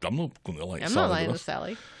 Because I'm not going to lie to Sally. I'm not lying to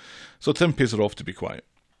Sally. So Tim pays her off to be quiet.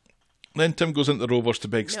 Then Tim goes into the Rovers to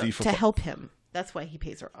beg Steve for... to help him. That's why he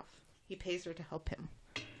pays her off. He pays her to help him.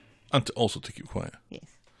 And also to keep quiet. Yes.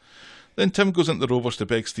 Then Tim goes into the Rovers to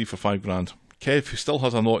beg Steve for $5,000. Kev, who still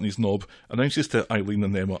has a knot in his knob, announces to Eileen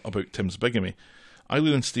and Emma about Tim's bigamy.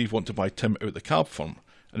 Eileen and Steve want to buy Tim out the cab firm,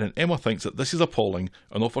 and then Emma thinks that this is appalling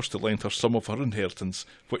and offers to lend her some of her inheritance,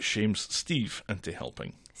 which shames Steve into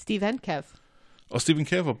helping. Steve and Kev. Oh, Steve and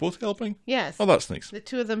Kev are both helping? Yes. Oh, that's nice. The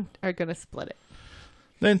two of them are going to split it.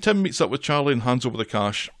 Then Tim meets up with Charlie and hands over the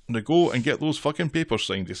cash. They go and get those fucking papers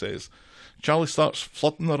signed, he says. Charlie starts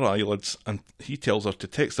flirting her eyelids, and he tells her to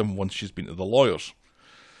text him once she's been to the lawyers.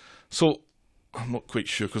 So, I'm not quite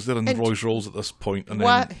sure, because they're in Roy's Rolls at this point. And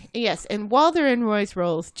then yes, and while they're in Roy's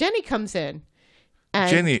Rolls, Jenny comes in.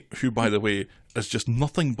 Jenny, who, by the way, is just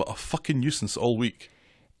nothing but a fucking nuisance all week.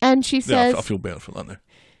 And she says... Yeah, I feel better for that now.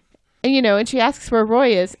 And, and she asks where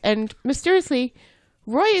Roy is, and mysteriously,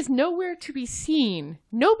 Roy is nowhere to be seen.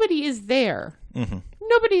 Nobody is there. Mm-hmm.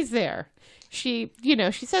 Nobody's there. She,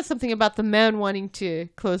 she says something about the man wanting to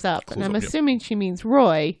close up, and I'm assuming she means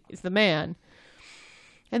Roy is the man.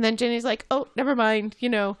 And then Jenny's like, oh, never mind.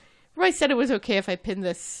 Roy said it was okay if I pin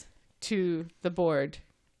this to the board.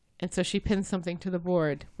 And so she pins something to the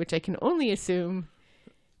board, which I can only assume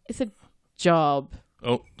is a job.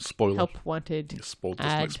 Oh, spoiler. Help wanted. You spoiled this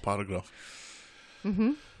next paragraph.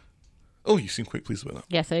 Mm-hmm. Oh, you seem quite pleased about that.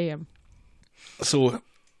 Yes, I am. So,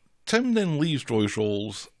 Tim then leaves Roy's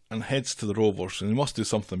Rolls and heads to the Rovers, and he must do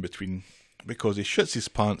something because he shits his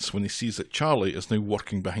pants when he sees that Charlie is now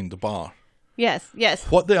working behind the bar. Yes.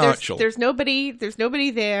 What the actual? There's nobody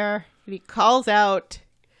there, and he calls out,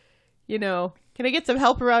 can I get some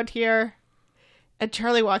help around here? And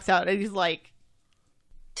Charlie walks out, and he's like,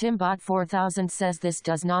 Timbot 4000 says this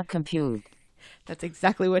does not compute. That's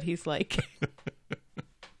exactly what he's like.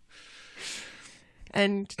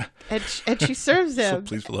 and she serves him. So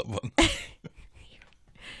pleased with that one.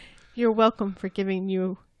 You're welcome for giving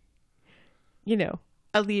you,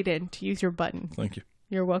 a lead in to use your button. Thank you.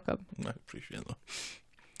 You're welcome. I appreciate that.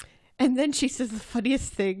 And then she says the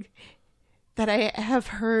funniest thing that I have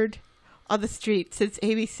heard on the street since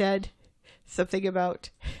Amy said something about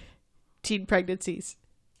teen pregnancies.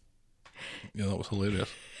 Yeah, that was hilarious.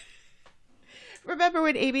 Remember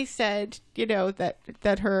when Amy said,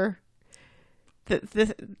 that her,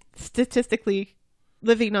 the statistically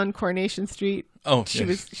living on Coronation Street,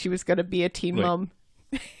 she was going to be a teen mom.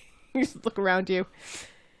 You just look around you.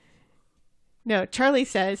 No, Charlie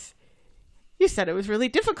says, you said it was really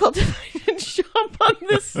difficult to find a shop on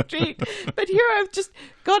this street, but here I've just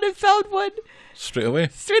gone and found one. Straight away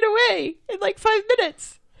in like 5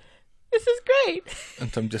 minutes. This is great.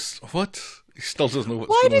 And I'm just, what? He still doesn't know what's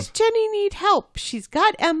Why going does Jenny need help? She's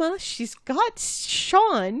got Emma. She's got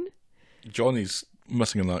Sean. on. Johnny's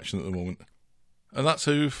missing in action at the moment. And that's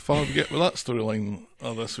how far we get with that storyline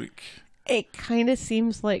this week. It kind of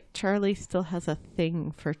seems like Charlie still has a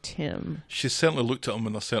thing for Tim. She certainly looked at him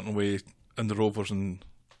in a certain way in the Rovers and...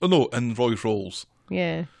 Oh, no, in Roy's Rolls.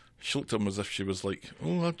 Yeah. She looked at him as if she was like,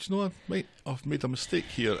 oh, do you know, I've made a mistake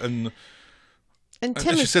here. And And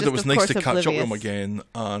Tim she is said just, it was of nice course, to catch up with him oblivious. again.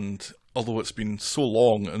 And although it's been so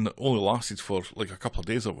long and it only lasted for like a couple of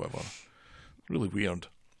days or whatever, really weird.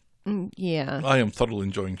 Yeah. I am thoroughly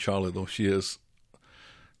enjoying Charlie, though. She is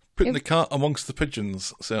putting the cat amongst the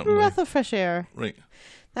pigeons, certainly. Breath of fresh air. Right.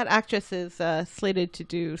 That actress is slated to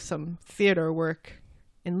do some theater work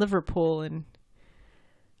in Liverpool in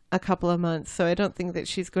a couple of months, so I don't think that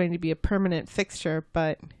she's going to be a permanent fixture,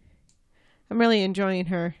 but I'm really enjoying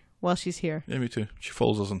her while she's here. Yeah, me too. She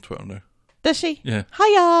follows us on Twitter now. Does she? Yeah.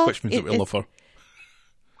 Hiya! Which means that we love her.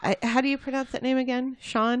 How do you pronounce that name again?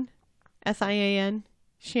 Sean? S-I-A-N?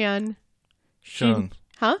 Shan? Shan.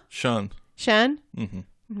 Huh? Shan. Shan?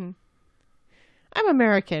 Mm-hmm. I'm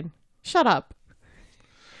American. Shut up.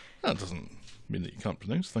 That doesn't mean that you can't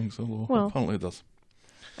pronounce things, although Well. apparently it does.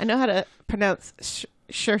 I know how to pronounce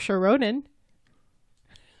Saoirse Ronan.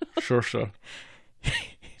 Sure.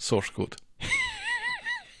 Source code.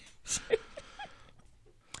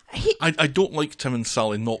 I don't like Tim and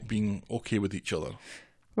Sally not being okay with each other.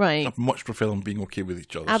 Right. I much prefer them being okay with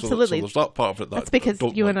each other. Absolutely. So there's that part of it that That's because I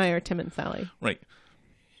don't you like. and I are Tim and Sally. Right.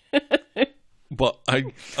 But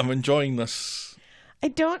I'm enjoying this. I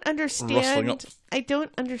don't Rustling up. understand. I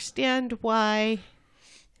don't understand why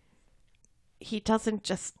he doesn't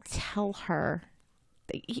just tell her.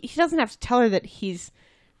 He doesn't have to tell her that he's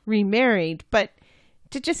remarried, but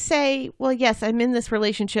to just say, well, yes, I'm in this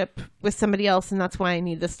relationship with somebody else and that's why I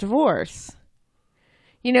need this divorce.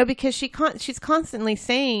 You know, because she's constantly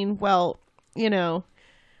saying, well, you know,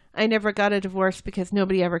 I never got a divorce because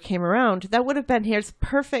nobody ever came around. That would have been a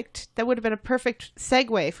perfect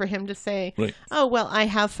segue for him to say, Right. oh, well, I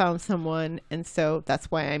have found someone, and so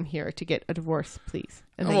that's why I'm here to get a divorce, please.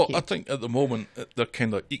 And thank Well, you. I think at the moment they're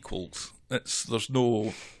kind of equals. There's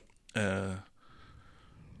no...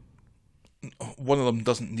 one of them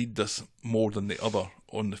doesn't need this more than the other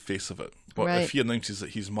on the face of it. But Right. if he announces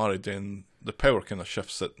that he's married, then the power kind of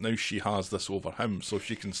shifts that now she has this over him, so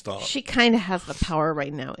she can start. She kind of has the power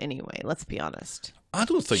right now anyway, let's be honest. I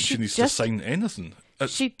don't think she needs to sign anything.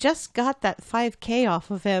 She just got that 5K off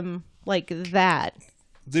of him like that.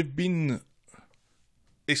 They've been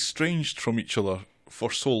estranged from each other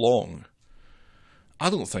for so long. I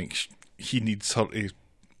don't think he needs her to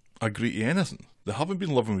agree to anything. They haven't been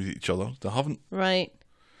living with each other. They haven't. Right.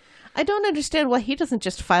 I don't understand why he doesn't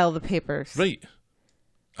just file the papers. Right.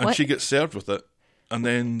 And What? she gets served with it, and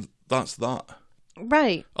then that's that.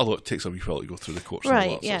 Right. Although it takes a wee while to go through the courts Right,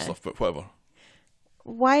 and all that yeah. sort of stuff, but whatever.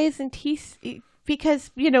 Why isn't he... Because,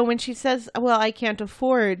 you know, when she says, well, I can't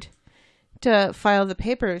afford to file the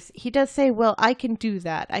papers, he does say, well, I can do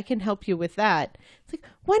that. I can help you with that. It's like,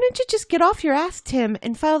 why don't you just get off your ass, Tim,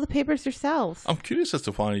 and file the papers yourselves? I'm curious as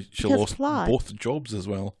to why she Because lost plot. both jobs as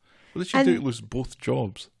well. What did she do to lose both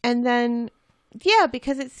jobs? And then, yeah,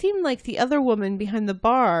 because it seemed like the other woman behind the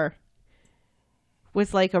bar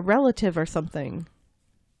was like a relative or something.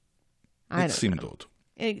 I It don't seemed know. odd.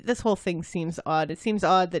 This whole thing seems odd. It seems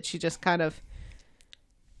odd that she just kind of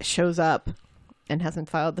shows up and hasn't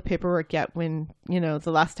filed the paperwork yet when, you know,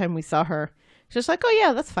 the last time we saw her, she's just like, oh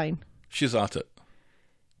yeah, that's fine. She's at it.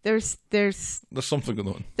 There's There's something going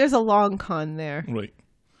on. a long con there. Right.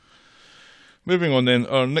 Moving on then,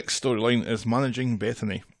 our next storyline is managing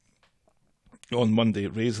Bethany. On Monday,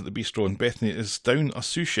 Ray's at the bistro and Bethany is down a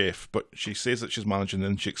sous chef, but she says that she's managing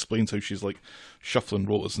and she explains how she's like shuffling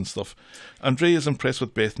rotas and stuff. And Ray is impressed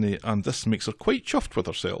with Bethany and this makes her quite chuffed with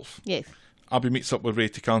herself. Yes. Abby meets up with Ray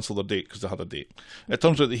to cancel their date because they had a date. It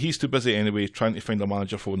turns out that he's too busy anyway trying to find a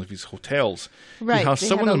manager for one of his hotels. Right. He has they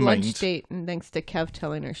someone had a in lunch mind. date, and thanks to Kev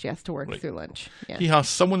telling her she has to work Right. through lunch. Yeah. He has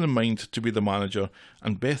someone in mind to be the manager,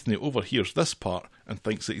 and Bethany overhears this part and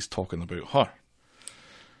thinks that he's talking about her.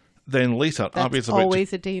 Then later, Abby is That's about always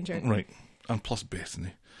to... a danger. Right, and plus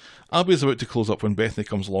Bethany. Abby is about to close up when Bethany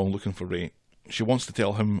comes along looking for Ray. She wants to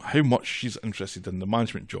tell him how much she's interested in the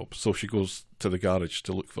management job, so she goes to the garage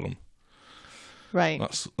to look for him. Right.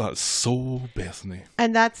 That's so Bethany.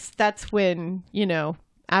 And that's when, you know,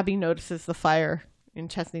 Abby notices the fire in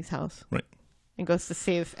Chesney's house Right. and goes to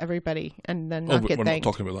save everybody and then Oh, not but get we're thanked.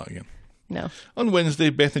 not talking about that again. No. On Wednesday,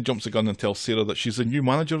 Bethany jumps the gun and tells Sarah that she's the new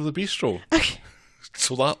manager of the bistro.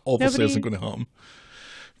 So that obviously Nobody- isn't going to happen.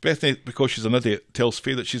 Bethany, because she's an idiot, tells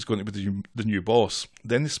Faye that she's going to be the new boss.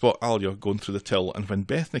 Then they spot Alia going through the till, and when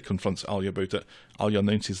Bethany confronts Alia about it, Alia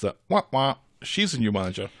announces that, wah, she's the new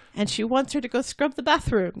manager. And she wants her to go scrub the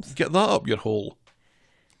bathrooms. Get that up your hole.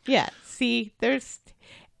 Yeah, see,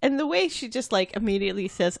 and the way she just like immediately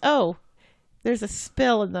says, oh, there's a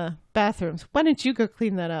spill in the bathrooms. Why don't you go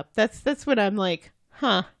clean that up? That's when I'm like,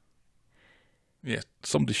 huh. Yeah,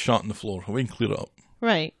 somebody shot on the floor. We can clear it up.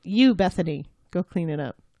 Right. You, Bethany, go clean it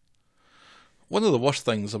up. One of the worst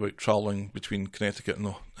things about travelling between Connecticut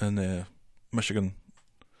and Michigan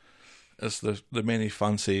is the many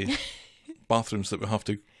fancy bathrooms that we have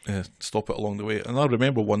to stop at along the way. And I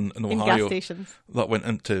remember one in Ohio gas stations. that went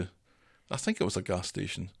into, I think it was a gas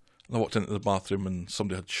station. And I walked into the bathroom and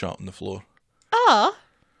somebody had shot on the floor. Oh.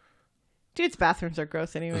 Dude's bathrooms are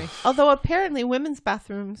gross anyway. Although apparently women's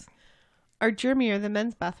bathrooms are germier than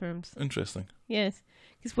men's bathrooms. Interesting. Yes.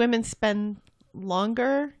 Because women spend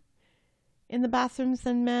longer in the bathrooms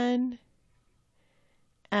than men.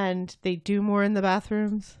 And they do more in the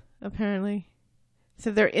bathrooms, apparently. So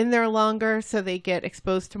they're in there longer, so they get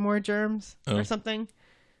exposed to more germs or something.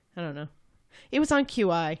 I don't know. It was on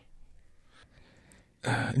QI.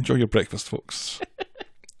 Enjoy your breakfast, folks.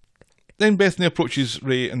 Then Bethany approaches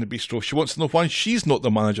Ray in the bistro. She wants to know why she's not the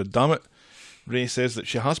manager, damn it. Ray says that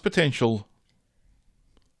she has potential,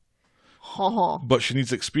 but she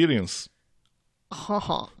needs experience.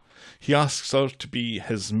 He asks her to be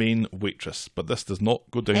his main waitress, but this does not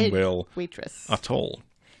go down well waitress. at all.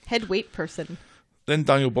 Head wait person. Then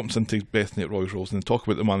Daniel bumps into Bethany at Roy's Rolls and they talk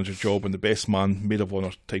about the manager job and the best man, maid of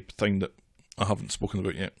honour type thing that I haven't spoken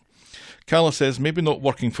about yet. Carla says maybe not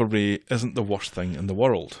working for Ray isn't the worst thing in the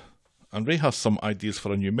world. And Ray has some ideas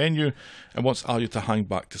for a new menu and wants Alia to hang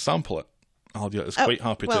back to sample it. Alia is quite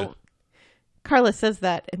happy to... Carla says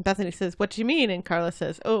that and Bethany says, what do you mean? And Carla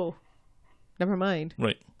says, oh, never mind.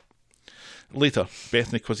 Right. Later,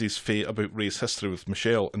 Bethany quizzes Faye about Ray's history with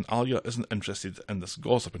Michelle, and Alia isn't interested in this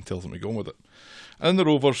gossip and tells them to go on with it. And in the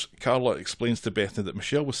Rovers, Carla explains to Bethany that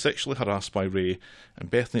Michelle was sexually harassed by Ray, and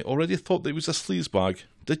Bethany already thought that he was a sleazebag.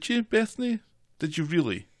 Did you, Bethany? Did you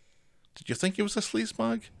really? Did you think he was a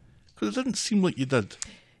sleazebag? Because it didn't seem like you did.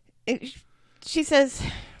 She says,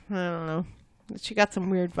 I don't know, she got some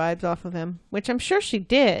weird vibes off of him, which I'm sure she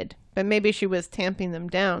did. But maybe she was tamping them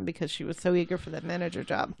down because she was so eager for that manager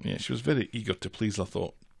job. Yeah, she was very eager to please, I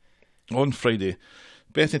thought. On Friday,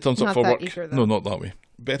 Bethany turns Not up for that work. eager, though. No, not that way.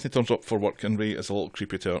 Bethany turns up for work and Ray is a little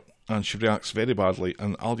creepy to her. And she reacts very badly.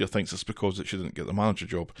 And Alia thinks it's because that she didn't get the manager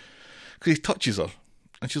job. Because he touches her.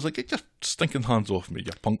 And she's like, get your stinking hands off me,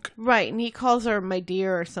 you punk. Right, and he calls her my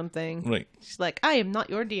dear or something. Right. She's like, I am not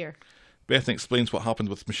your dear. Bethany explains what happened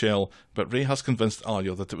with Michelle, but Ray has convinced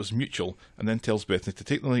Alia that it was mutual and then tells Bethany to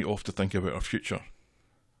take the night off to think about her future.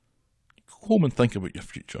 Go home and think about your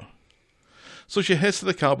future. So she heads to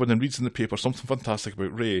the cabin and reads in the paper something fantastic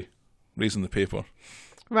about Ray. Ray's in the paper.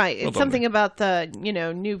 Right, Well it's done, something Ray. about the,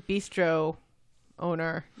 new bistro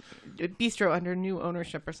owner. Bistro under new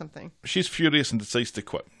ownership or something. She's furious and decides to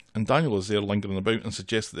quit, and Daniel is there lingering about and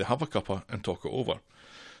suggests that they have a cuppa and talk it over.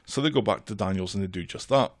 So they go back to Daniel's and they do just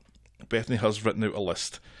that. Bethany has written out a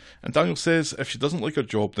list, and Daniel says if she doesn't like her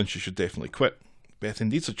job then she should definitely quit. Bethany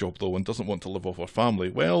needs a job though and doesn't want to live off her family.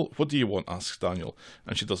 Well, what do you want? Asks Daniel,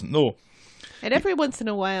 and she doesn't know. And every once in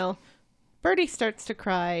a while, Bertie starts to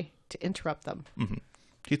cry to interrupt them.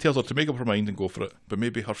 He tells her to make up her mind and go for it, but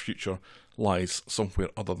maybe her future lies somewhere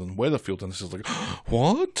other than Weatherfield, and this is like,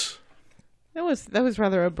 what? That was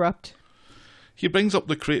rather abrupt. He brings up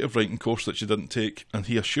the creative writing course that she didn't take, and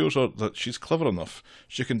he assures her that she's clever enough.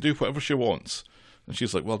 She can do whatever she wants. And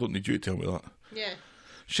she's like, well, I don't need you to tell me that. Yeah.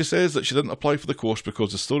 She says that she didn't apply for the course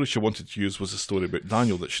because the story she wanted to use was a story about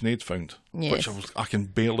Daniel that Sinead found, Yes. which I can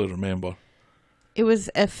barely remember. It was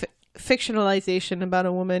a fictionalization about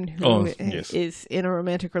a woman who yes. is in a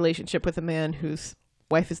romantic relationship with a man whose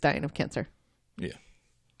wife is dying of cancer. Yeah.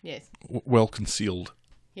 Yes. Well concealed.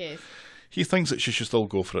 Yes. He thinks that she should still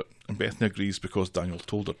go for it, and Bethany agrees because Daniel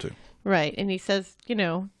told her to. Right. And he says,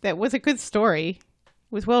 that was a good story.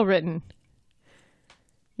 It was well written.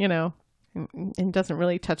 And doesn't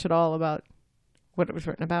really touch at all about what it was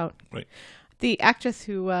written about. Right. The actress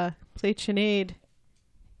who played Sinead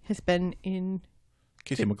has been in...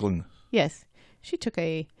 Katie McGlynn. Yes. She took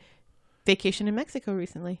a vacation in Mexico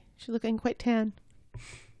recently. She's looking quite tan.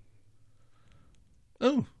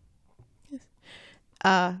 Oh.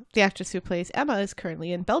 The actress who plays Emma is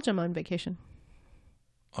currently in Belgium on vacation.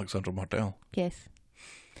 Alexandra Martel. Yes.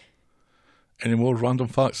 Any more random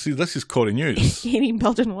facts? See, this is Corey News. Eating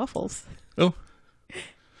Belgian waffles. Oh.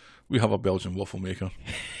 We have a Belgian waffle maker.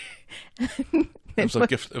 It was a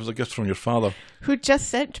gift. It was a gift from your father, who just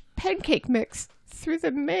sent pancake mix through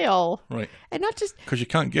the mail. right? And not just Because you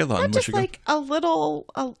can't get that in not just Michigan. like a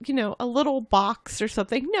little box or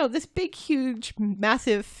something. No, this big, huge,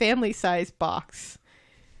 massive family-sized box.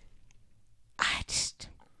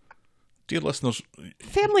 Dear listeners,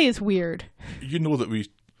 Family is weird. you know that we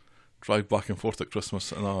drive back and forth at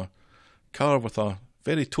Christmas in a car with a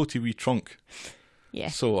very toty wee trunk. Yeah,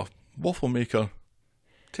 So a waffle maker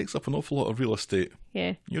takes up an awful lot of real estate.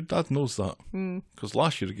 yeah, Your dad knows that. Because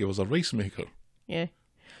last year he gave us a rice maker. yeah.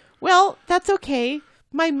 Well, that's okay.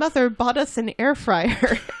 My mother bought us an air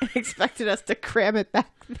fryer and expected us to cram it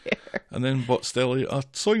back there. And then bought Stella a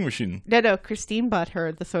sewing machine. No, Christine bought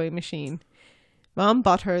her the sewing machine. Mom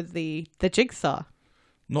bought her the jigsaw.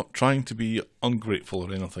 Not trying to be ungrateful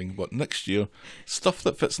or anything, but next year, stuff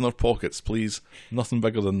that fits in our pockets, please. Nothing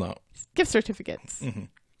bigger than that. Gift certificates.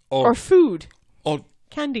 Or Or food. or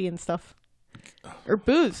Candy and stuff. Or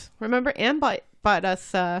booze. Remember, Anne bought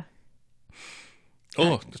us, the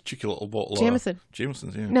cheeky little bottle Jameson. of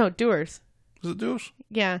Jameson's, yeah. no, Doers. Was it yours?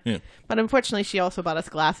 Yeah. Yeah. But unfortunately, she also bought us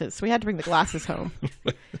glasses, so we had to bring the glasses home.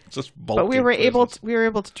 It's just bulky But we were able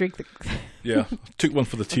presents. to drink the. Yeah. Took one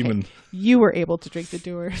for the team and You were able to drink the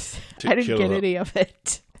Doers. Take I care didn't of get that. any of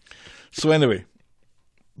it. so anyway,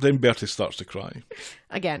 then Bertie starts to cry.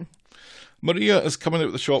 Again. Maria is coming out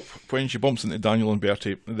of the shop when she bumps into Daniel and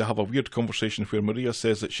Bertie. They have a weird conversation where Maria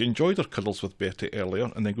says that she enjoyed her cuddles with Bertie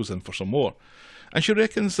earlier and then goes in for some more. And she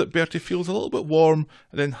reckons that Bertie feels a little bit warm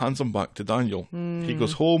and then hands him back to Daniel. He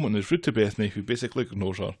goes home and is rude to Bethany, who basically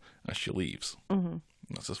ignores her as she leaves.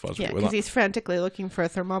 That's as far as we Yeah, get with because that. he's frantically looking for a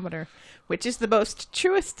thermometer, which is the most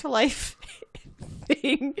truest to life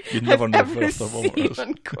thing You'd never I've know ever where a thermometer seen is.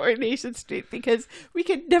 on Coronation Street, because we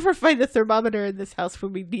could never find a thermometer in this house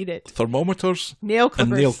when we need it. Thermometers Nail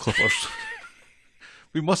clippers. and nail clippers.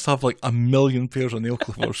 We must have like 1 million pairs of nail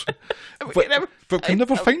clippers. We never but we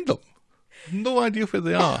never find them. No idea where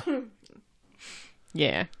they are.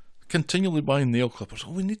 Yeah. Continually buying nail clippers.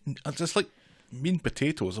 Oh, we need. It's like mean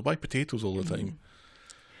potatoes. I buy potatoes all the time.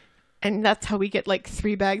 And that's how we get like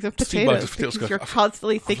 3 bags of 3 potatoes. bags of potatoes, Because you're I've-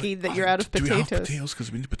 constantly thinking that you're out of Do we have potatoes. potatoes?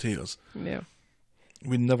 Because we need potatoes. No.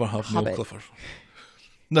 We never have nail Hobbit. clippers.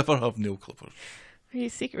 Never have nail clippers. Are you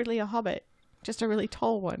secretly a hobbit? Just a really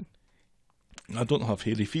tall one. I don't have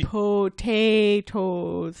hairy feet. Potatoes.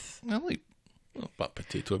 I like a bit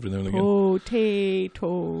potato every now and again.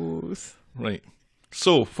 Potatoes. Right.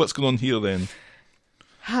 So, what's going on here then?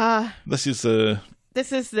 This is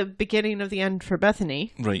This is the beginning of the end for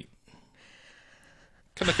Bethany. right.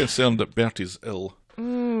 Kind of concerned that Bertie's ill.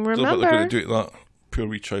 Don't know what they're going Remember, to do to that poor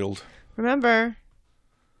wee child.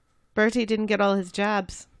 Bertie didn't get all his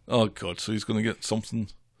jabs. Oh God! So he's going to get something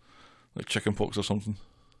like chicken pox or something.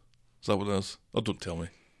 Is that what it is? Oh, don't tell me.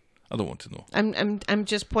 I don't want to know. I'm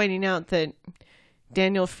just pointing out that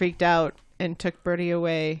Daniel freaked out and took Bertie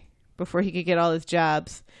away before he could get all his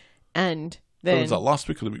jabs, and then Was that last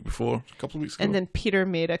week or the week before? A couple of weeks ago. and then Peter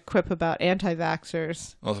made a quip about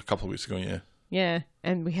anti-vaxxers. That was a couple of weeks ago. Yeah. Yeah,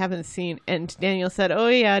 and we haven't seen. And Daniel said, "Oh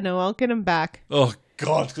yeah, no, I'll get him back." Oh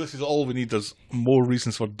God! This is all we need. Is more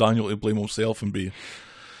reasons for Daniel to blame himself and be.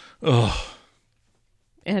 Oh.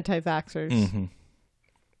 Anti-vaxxers. Mm-hmm.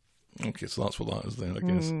 Okay, so that's what that is then, I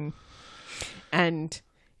guess. And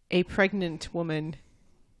a pregnant woman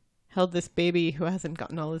held this baby who hasn't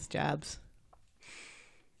gotten all his jabs.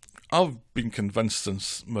 I've been convinced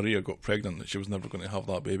since Maria got pregnant that she was never going to have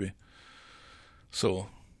that baby. So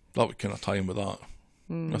that would kind of tie in with that,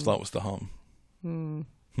 if that was to happen.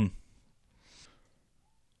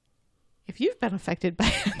 If you've been affected by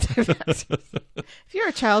anti-vaxxers, if you're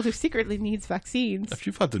a child who secretly needs vaccines, If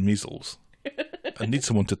you've had the measles and need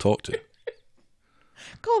someone to talk to,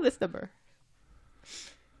 call this number.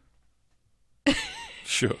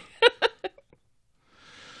 sure.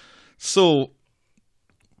 So,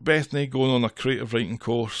 Bethany going on a creative writing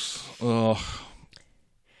course. Oh,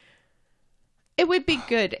 It would be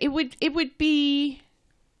good. It would be,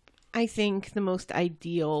 I think, the most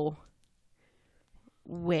ideal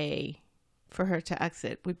way for her to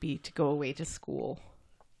exit would be to go away to school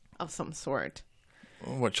of some sort.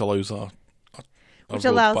 which allows a Which road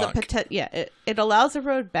allows back. it allows a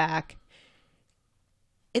road back.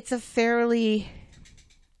 It's a fairly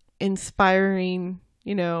inspiring,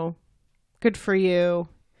 good for you.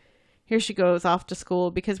 Here she goes off to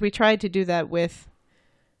school, because we tried to do that with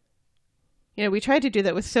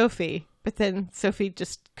Sophie, but then Sophie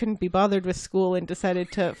just couldn't be bothered with school and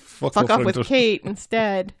decided to fuck off around with her. Kate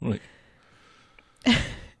instead. Right.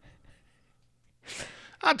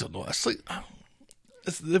 I don't know. It's like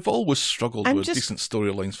they've always struggled I'm with just- decent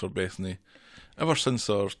storylines for Bethany, ever since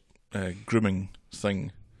her grooming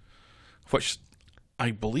thing, which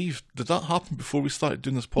I believe, did that happen before we started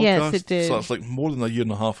doing this podcast? Yes, it did. So that's like more than a year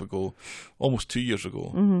and a half ago, almost 2 years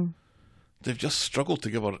ago. Mm-hmm. They've just struggled to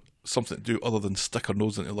give her something to do other than stick her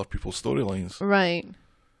nose into other people's storylines. Right.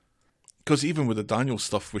 Because even with the Daniel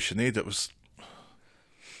stuff with Sinead, it was...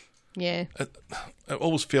 Yeah. It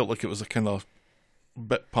always felt like it was a kind of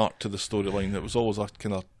bit part to the storyline. It was always a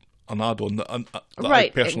kind of an add-on that I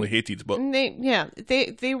personally hated. But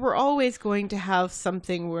they were always going to have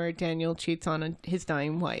something where Daniel cheats on his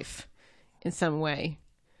dying wife in some way.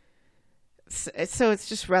 So it's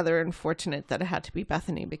just rather unfortunate that it had to be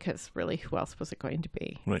Bethany, because really, who else was it going to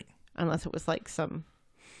be? Right. Unless it was like some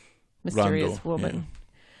mysterious woman.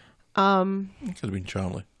 Yeah. It could have been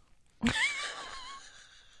Charlie.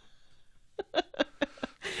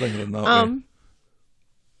 Bring it in that way.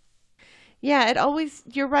 Yeah,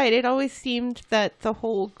 you're right. It always seemed that the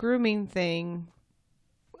whole grooming thing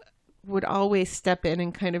would always step in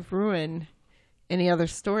and kind of ruin any other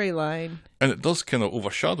storyline. And it does kind of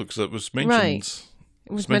overshadow, because it was mentioned. Right.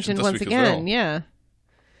 It was mentioned this once week again, as well. yeah.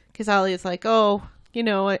 Because Ali is like, oh,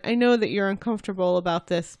 I know that you're uncomfortable about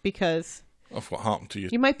this because Of what happened to you.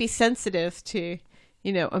 you might be sensitive to,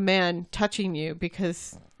 a man touching you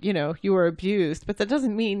because, you were abused. But that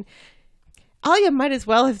doesn't mean... Alia might as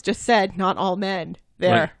well have just said, not all men,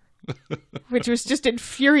 there. Right. Which was just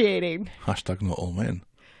infuriating. Hashtag not all men.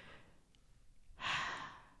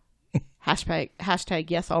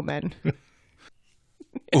 Hashtag yes, all men.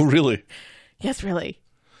 Oh, really? Yes, really.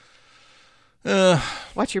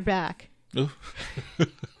 Watch your back. Oh.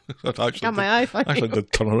 That actually Got my eye on actually you.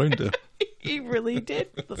 did turn around there. He really did,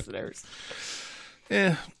 listeners.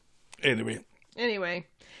 Yeah. Anyway.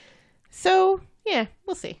 So, yeah,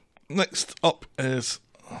 we'll see. Next up is...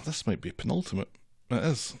 this might be penultimate. It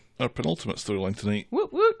is. Our penultimate storyline tonight.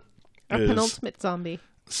 Woot woot. Our Is- penultimate zombie.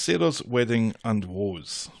 Sarah's wedding and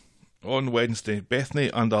woes. On Wednesday, Bethany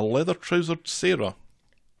and a leather-trousered Sarah.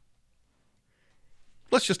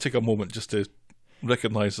 Let's just take a moment just to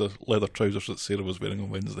recognise the leather trousers that Sarah was wearing on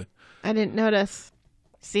Wednesday. I didn't notice.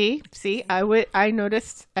 See, I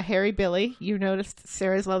noticed a hairy Billy. You noticed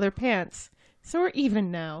Sarah's leather pants. So we're even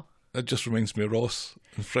now. It just reminds me of Ross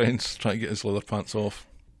and Friends trying to get his leather pants off.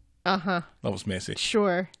 Uh-huh. That was messy.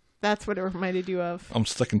 Sure. That's what it reminded you of. I'm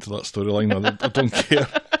sticking to that storyline. I don't care.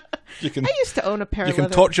 You can. I used to own a pair You of can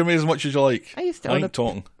leather. torture me as much as you like. I used to I own ain't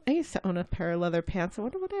talking. I used to own a pair of leather pants. I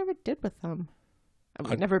wonder what I ever did with them. I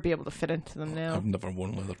would never be able to fit into them now. I've never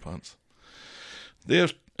worn leather pants. They're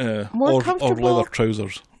More or comfortable. leather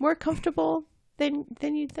trousers. More comfortable than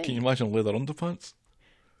you'd think. Can you imagine leather underpants?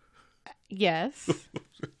 Yes.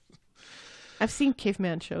 I've seen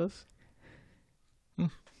caveman shows.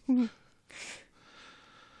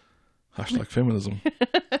 Hashtag feminism.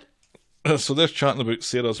 So they're chatting about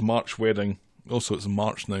Sarah's March wedding. Also, it's in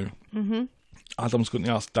March now. Mm-hmm. Adam's going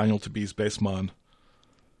to ask Daniel to be his best man.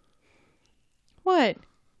 What?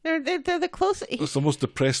 They're the closest. It's the most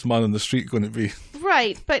depressed man in the street going to be.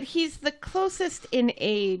 Right, but he's the closest in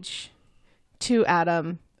age to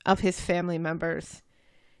Adam of his family members.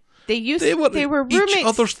 They were roommates. Each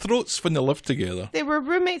other's throats when they lived together. They were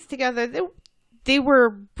roommates together. They were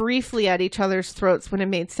briefly at each other's throats when it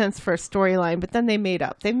made sense for a storyline, but then they made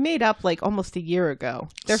up. They made up like almost a year ago.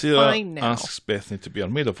 They're Sarah fine now. asks Bethany to be her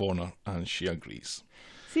maid of honour, and she agrees.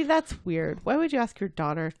 See, that's weird. Why would you ask your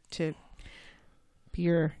daughter to be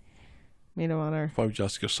your maid of honor? Why would you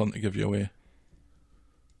ask your son to give you away?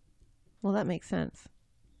 Well, that makes sense.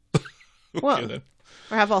 Okay, Well, then.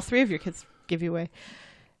 or have all three of your kids give you away.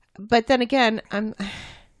 But then again, I'm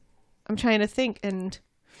trying to think, and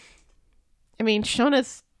I mean,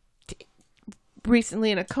 Shona's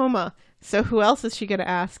recently in a coma, so who else is she going to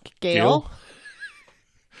ask? Gail?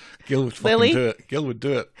 Gail would Lily? fucking do it. Gail would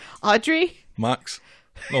do it. Audrey? Max?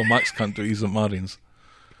 No, Max can't do it. He's at Marian's.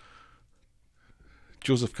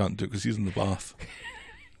 Joseph can't do it because he's in the bath.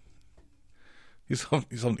 He's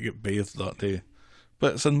having to get bathed that day.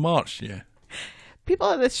 But it's in March, yeah. People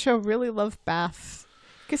on this show really love baths.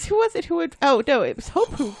 Because who was it who would... Oh, no, it was Hope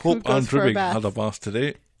who Hope goes and for a Ruby bath. had a bath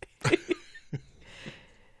today. I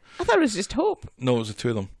thought it was just Hope. No, it was the two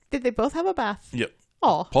of them. Did they both have a bath? Yep.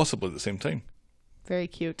 Oh, Possibly at the same time. very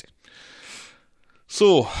cute.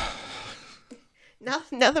 So, Now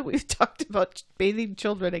that we've talked about bathing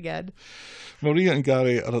children again. Maria and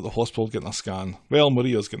Gary are at the hospital getting a scan. Well,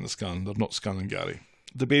 Maria's getting a scan. They're not scanning Gary.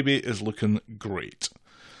 The baby is looking great.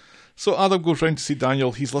 So Adam goes round to see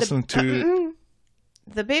Daniel. He's listening to...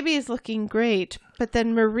 The baby is looking great, but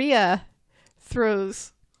then Maria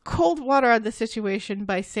throws cold water on the situation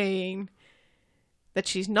by saying that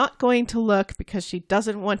she's not going to look because she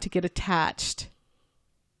doesn't want to get attached.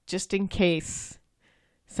 Just in case.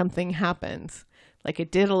 something happens, like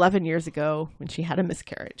it did 11 years ago when she had a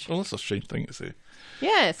miscarriage. Well, that's a strange thing to say.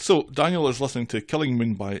 Yes. So, Daniel is listening to Killing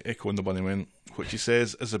Moon by Echo and the Bunnymen, which he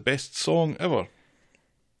says is the best song ever.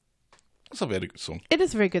 That's a very good song. It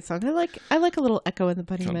is a very good song. I like a little Echo and the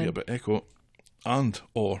Can't be Bunnymen. about Echo and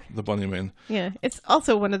or the Bunnymen. Yeah, it's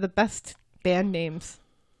also one of the best band names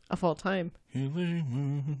of all time. Killing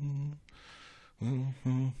Moon.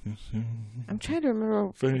 I'm trying to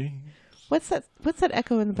remember Face. what's that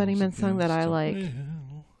Echo and the Bunnymen song that I like.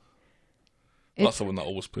 That's the one that I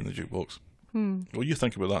always put in the jukebox. Well, you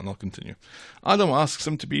think about that and I'll continue. Adam asks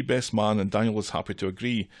him to be best man and Daniel is happy to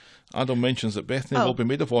agree. Adam mentions that Bethany will be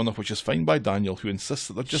maid of honour, which is fine by Daniel, who insists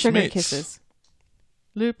that they're just Sugar mates. kisses.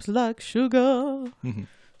 Lips like sugar.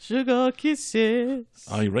 Sugar kisses.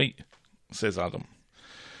 Aye, right, says Adam.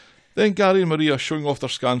 Then Gary and Maria showing off their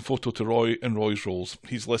scan photo to Roy in Roy's roles.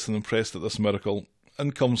 He's less than impressed at this miracle.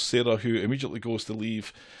 In comes Sarah, who immediately goes to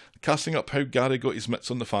leave, casting up how Gary got his mitts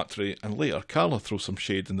on the factory, and later Carla throws some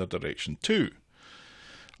shade in their direction too.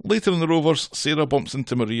 Later in the Rovers, Sarah bumps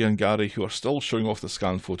into Maria and Gary, who are still showing off the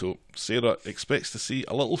scan photo. Sarah expects to see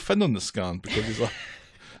a little fin on the scan because he's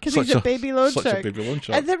a baby loan such shark. a baby loan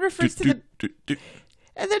shark. And then refers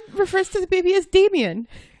to the baby as Damien.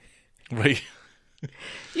 Right.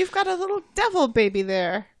 You've got a little devil baby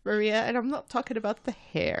there, Maria, and I'm not talking about the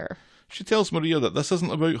hair. She tells Maria that this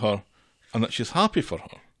isn't about her and that she's happy for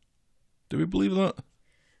her. Do we believe that?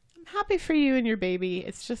 I'm happy for you and your baby.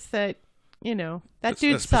 It's just that, that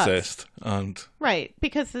dude it's sucks. possessed and Right,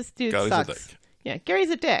 because this dude Gary's sucks. a dick. Yeah, Gary's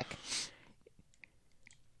a dick.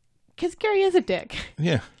 Because Gary is a dick.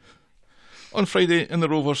 Yeah. On Friday, in the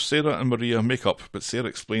Rovers, Sarah and Maria make up, but Sarah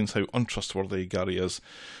explains how untrustworthy Gary is.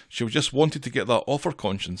 She just wanted to get that off her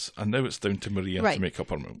conscience, and now it's down to Maria Right. to make up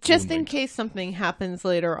her mind. Just in case something happens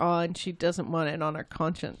later on, she doesn't want it on her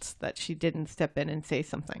conscience that she didn't step in and say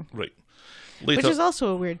something. Right. Later, Which is also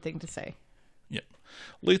a weird thing to say. yeah.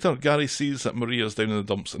 Later, Gary sees that Maria's down in the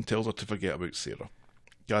dumps and tells her to forget about Sarah.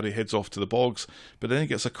 Gary heads off to the bogs, but then he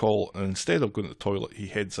gets a call, and instead of going to the toilet, he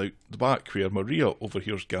heads out the back, where Maria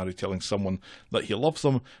overhears Gary telling someone that he loves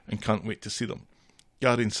them and can't wait to see them.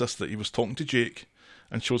 Gary insists that he was talking to Jake,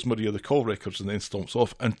 and shows Maria the call records and then stomps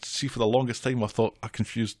off. And see, for the longest time, I thought I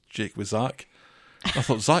confused Jake with Zach. I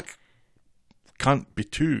thought Zach can't be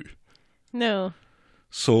two. No.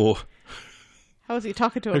 So How was he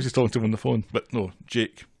talking to I him? was just talking to him on the phone. But no,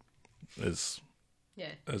 Jake is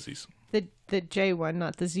Yeah. his. The J one,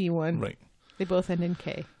 not the Z one. Right. They both end in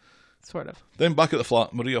K. Sort of. Then back at the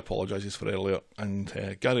flat, Maria apologises for earlier,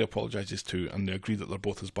 and Gary apologises too, and they agree that they're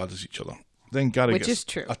both as bad as each other. Then Gary Which gets is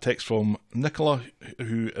true. a text from Nicola,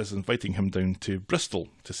 who is inviting him down to Bristol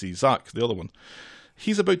to see Zach, the other one.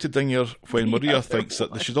 He's about to ding her when Maria thinks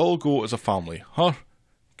that they should all go as a family. Her,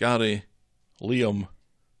 Gary, Liam,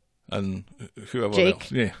 and whoever Jake.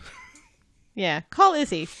 else. Yeah. Yeah. Call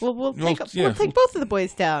Izzy. We'll take both of the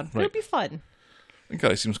boys down. Right. It'll be fun. And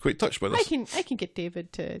Gary seems quite touched by this. I can get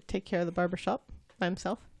David to take care of the barbershop by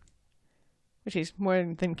himself. Which he's more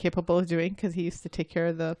than capable of doing because he used to take care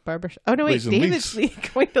of the barbershop. Oh, no, wait. He's in David's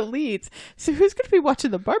going to Leeds. So who's going to be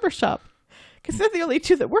watching the barbershop? Because they're the only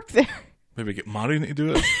two that work there. Maybe get Marion to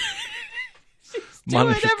do it. Doing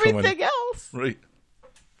Marion should come in. everything else. Right.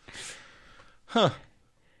 Huh.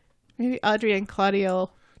 Maybe Audrey and Claudia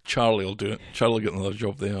will... Charlie will do it. Charlie will get another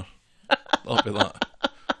job there. That'll be that.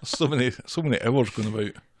 There's so many hours going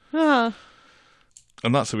about. Ah.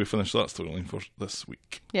 And that's how we finish that storyline for this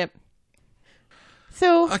week. Yep.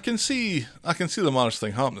 So... I can see the marriage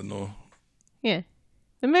thing happening though. Yeah.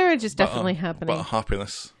 The marriage is definitely happening. But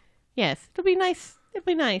happiness. Yes. It'll be nice. It'll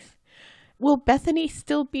be nice. Will Bethany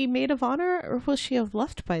still be maid of honor, or will she have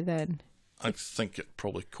left by then? I think it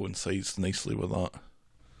probably coincides nicely with that.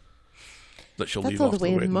 That she'll That's leave all after the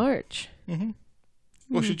way wedding. in March.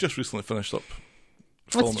 Well, she just recently finished up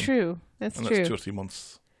filming. That's true. That's and true. that's 2 or 3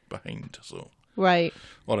 months behind, so. Right.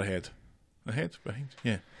 Or ahead. Ahead? Behind?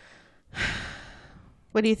 Yeah.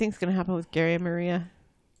 What do you think's going to happen with Gary and Maria?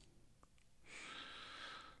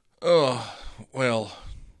 Oh, well,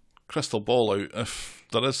 crystal ball out. If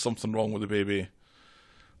there is something wrong with the baby,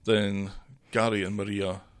 then Gary and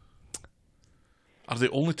Maria, are they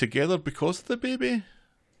only together because of the baby?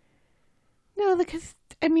 No, because,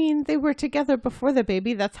 I mean, they were together before the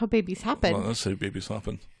baby. That's how babies happen. Well, that's how babies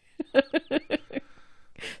happen.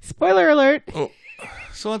 Spoiler alert. Oh,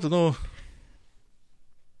 so I don't know.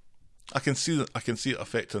 I can see it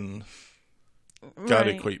affecting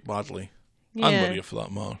Gary Right. quite badly, Yeah. and Maria for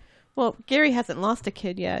that matter. Well, Gary hasn't lost a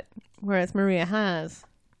kid yet, whereas Maria has.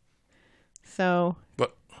 So,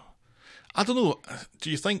 But I don't know.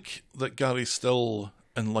 Do you think that Gary's still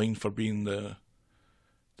in line for being the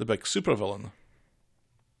the big supervillain.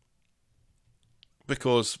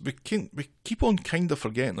 Because we keep on kind of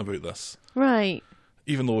forgetting about this, Right.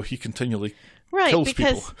 even though he continually Right, kills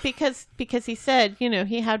people. because he said,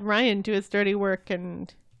 he had Ryan do his dirty work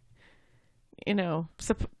and,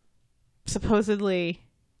 supposedly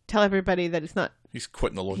tell everybody that He's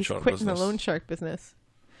quitting the loan he's shark quitting business. the loan shark business.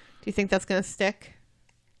 Do you think that's going to stick?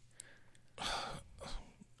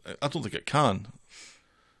 I don't think it can,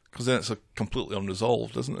 because then it's completely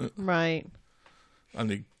unresolved, isn't it? Right. And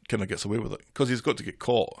he kind of gets away with it because he's got to get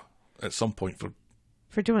caught at some point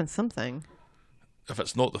For doing something. if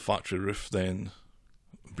it's not the factory roof, then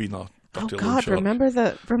being a Oh dirty loan God!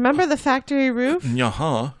 shark. Remember the factory roof?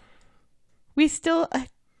 Nyaha. We still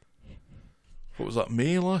What was that?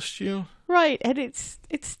 May last year? right, and it's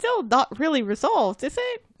still not really resolved, is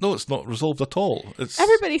it? No, it's not resolved at all. It's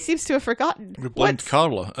Everybody seems to have forgotten. we blamed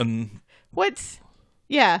Carla, and What's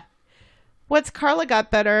Carla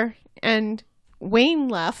got better and Wayne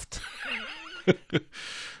left.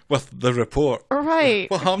 with the report. Right.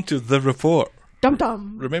 What happened to the report? Dum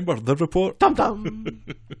dum. Remember the report? Dum dum.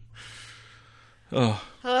 Oh,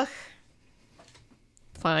 Ugh.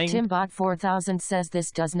 Fine. Timbot 4000 says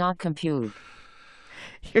this does not compute.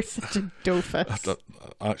 You're such a doofus.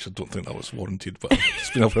 I actually don't think that was warranted, but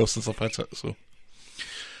it's been a while since I've had it.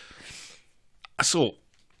 So,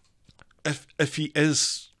 if he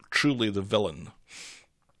is truly the villain,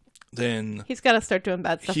 then He's got to start doing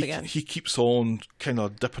bad stuff he again. he keeps on kind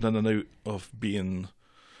of dipping in and out of being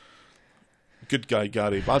good guy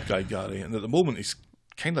Gary, bad guy Gary, and at the moment he's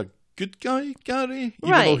kind of good guy Gary, even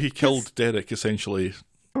Right, though he 'cause- killed Derek essentially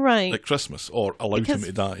Right. at Christmas, or allowed him Because-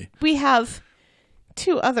 to die. We have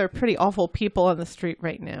two other pretty awful people on the street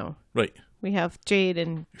right now. Right. We have Jade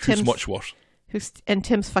and Who's Tim's much worse? and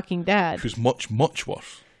Tim's fucking dad. Who's much, much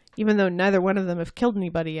worse? Even though neither one of them have killed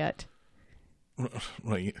anybody yet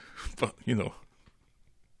Right. But,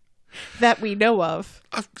 that we know of.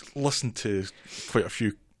 I've listened to quite a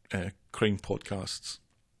few crime podcasts,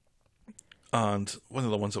 and one of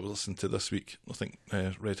the ones I was listening to this week, I think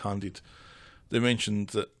Red Handed, they mentioned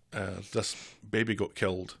that this baby got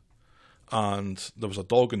killed, and there was a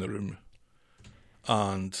dog in the room,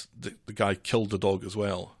 and the guy killed the dog as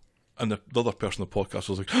well, and the other person on the podcast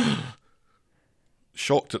was like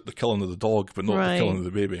shocked at the killing of the dog, but not Right. the killing of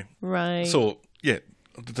the baby. Right. So, yeah,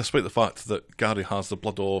 despite the fact that Gary has the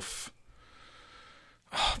blood of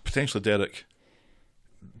potentially Derek,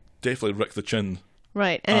 definitely Rick the Chin,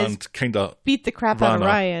 right. And it's and kind of beat the crap out of Rana.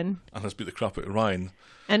 Ryan. and has beat the crap out of Ryan.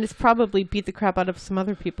 And it's probably beat the crap out of some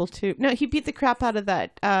other people too. No, he beat the crap out of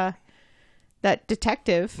that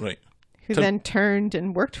detective Right. who Tim- then turned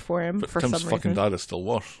and worked for him But for Tim's some fucking reason. dad is still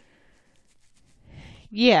worse.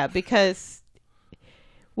 Yeah, because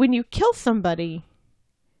when you kill somebody,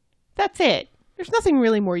 that's it. There's nothing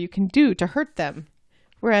really more you can do to hurt them.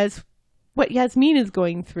 Whereas what Yasmin is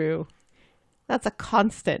going through, that's a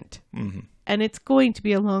constant. Mm-hmm. And it's going to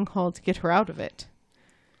be a long haul to get her out of it.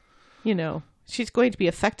 She's going to be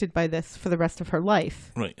affected by this for the rest of her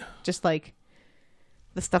life. Right. Just like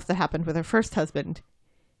the stuff that happened with her first husband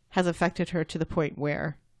has affected her to the point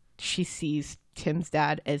where she sees Tim's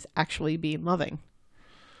dad as actually being loving.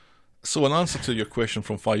 So, in answer to your question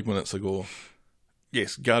from 5 minutes ago,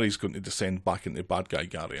 yes, Gary's going to descend back into bad guy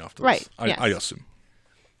Gary after Right, this. yes. I assume.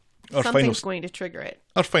 Our Something's going to trigger it.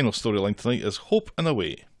 Our final storyline tonight is Hope and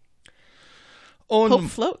Away. Hope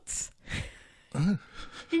floats.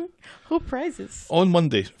 Hope rises. On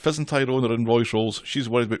Monday, Fizz and Tyrone are in Roy's roles. She's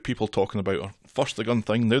worried about people talking about her. First the gun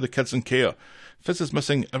thing, now the kids in care. Fizz is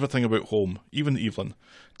missing everything about home, even Evelyn.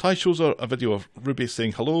 Ty shows her a video of Ruby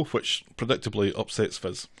saying hello, which predictably upsets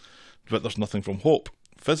Fizz. But there's nothing from Hope.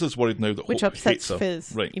 Fizz is worried now that Which Hope upsets hates her.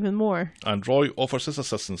 Fizz Right. even more. And Roy offers his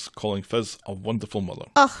assistance, calling Fizz a wonderful mother.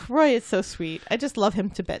 Ugh, Roy is so sweet. I just love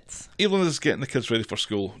him to bits. Evelyn is getting the kids ready for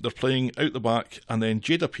school. They're playing out the back, and then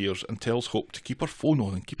Jade appears and tells Hope to keep her phone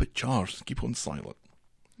on and keep it charged, keep it on silent.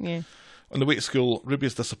 Yeah. On the way to school, Ruby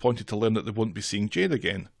is disappointed to learn that they won't be seeing Jade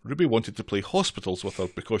again. Ruby wanted to play hospitals with her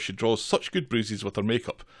because she draws such good bruises with her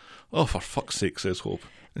makeup. Oh, for fuck's sake, says Hope.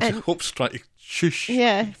 And Hope's trying to shush.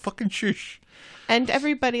 Yeah. Fucking shush. And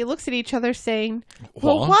everybody looks at each other saying,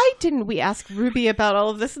 well, What? why didn't we ask Ruby about all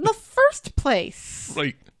of this in the first place?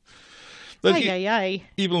 Right. Then Ay, ay, ay.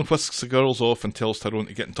 Evelyn whisks the girls off and tells Tyrone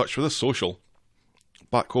to get in touch with the social.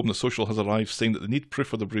 Back home, the social has arrived saying that they need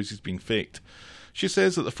proof of the bruises being faked. She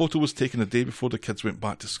says that the photo was taken the day before the kids went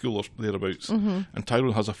back to school or thereabouts, and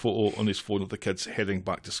Tyrone has a photo on his phone of the kids heading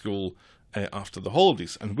back to school after the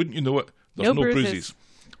holidays. And wouldn't you know it, there's No no bruises. bruises.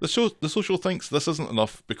 The social thinks this isn't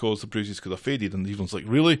enough because the bruises could have faded, and Evelyn's like,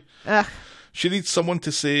 really? Ugh. She needs someone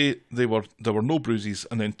to say there were no bruises,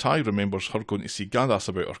 and then Ty remembers her going to see Gadas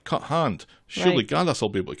about her cut hand. Surely Right. Gadas will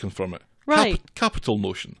be able to confirm it. Right. Capital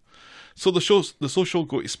notion. So the social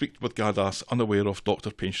go to speak with Gadas, unaware of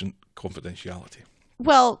doctor-patient confidentiality.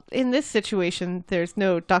 Well, in this situation, there's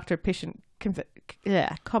no doctor-patient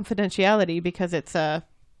confidentiality because it's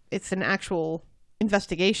an actual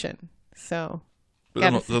investigation. So,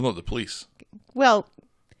 But they're not the police. well,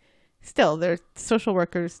 still, they're social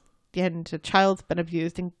workers, and a child's been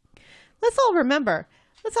abused. And let's all remember,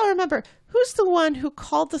 who's the one who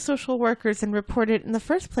called the social workers and reported it in the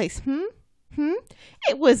first place?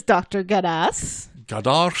 It was Dr. Gadas.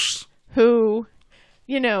 Gadars. Who,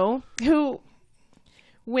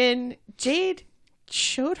 when Jade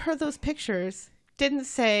showed her those pictures, didn't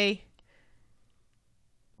say,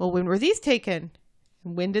 well, when were these taken?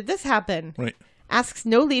 When did this happen? Right. Asks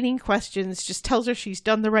no leading questions, just tells her she's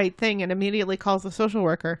done the right thing and immediately calls the social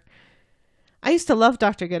worker. I used to love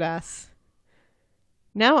Dr. Gadas.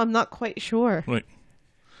 Now I'm not quite sure. Right.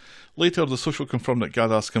 Later, the social confirmed that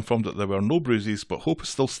Gadas confirmed that there were no bruises, but Hope is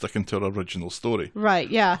still sticking to her original story. Right,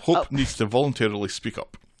 yeah. Hope needs to voluntarily speak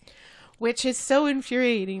up. Which is so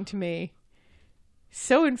infuriating to me. The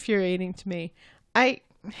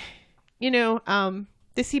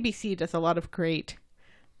CBC does a lot of great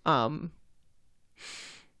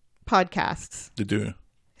podcasts, They do.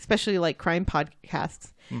 especially like crime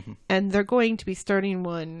podcasts. Mm-hmm. And they're going to be starting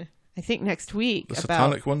one, I think, next week. The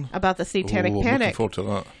Satanic one? About the Satanic I'm Panic. looking forward to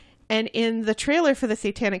that. And in the trailer for the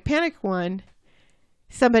Satanic Panic one,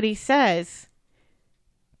 somebody says,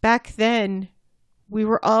 back then, we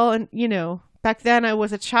were all, back then I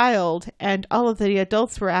was a child, and all of the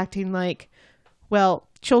adults were acting like, well,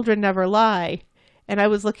 children never lie. And I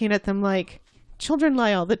was looking at them like, children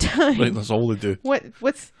lie all the time. Right, that's all they do.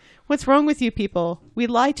 What's wrong with you people? We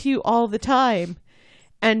lie to you all the time.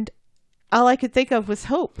 And all I could think of was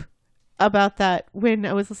hope about that when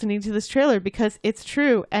I was listening to this trailer, because it's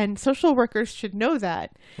true, and social workers should know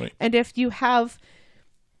that. Right. And if you have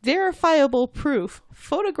verifiable proof,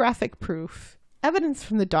 photographic proof, evidence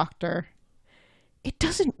from the doctor, it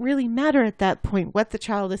doesn't really matter at that point what the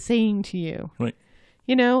child is saying to you. Right.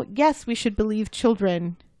 Yes, we should believe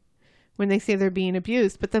children when they say they're being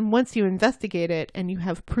abused, but then once you investigate it and you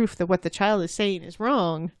have proof that what the child is saying is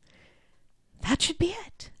wrong, that should be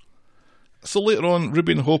it. So later on,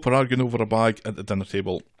 Ruby and Hope are arguing over a bag at the dinner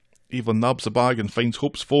table. Evelyn nabs the bag and finds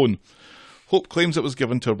Hope's phone. Hope claims it was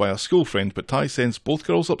given to her by a school friend, but Ty sends both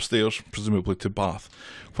girls upstairs, presumably to Bath,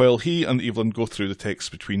 while he and Evelyn go through the texts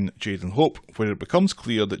between Jade and Hope, where it becomes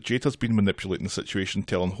clear that Jade has been manipulating the situation,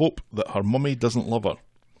 telling Hope that her mummy doesn't love her.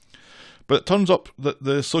 But it turns up that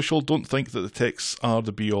the social don't think that the texts are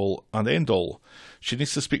the be-all and end-all. She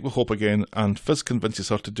needs to speak with Hope again, and Fizz convinces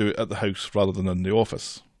her to do it at the house rather than in the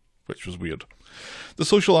office, which was weird. The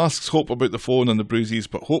social asks Hope about the phone and the bruises,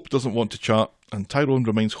 but Hope doesn't want to chat, and Tyrone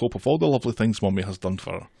reminds Hope of all the lovely things Mummy has done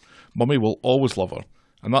for her. Mummy will always love her,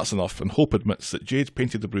 and that's enough, and Hope admits that Jade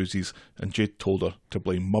painted the bruises, and Jade told her to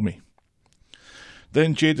blame Mummy.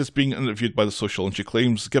 Then Jade is being interviewed by the social, and she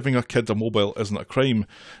claims giving her kid a mobile isn't a crime,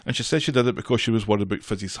 and she says she did it because she was worried about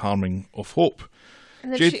Fizzy's harming of Hope.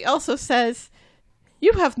 And then Jade- she also says,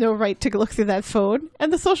 you have no right to look through that phone.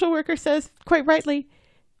 And the social worker says, quite rightly,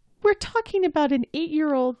 we're talking about an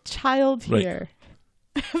 8-year-old child Right. here.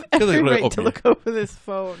 I have every Right, right okay. to look over this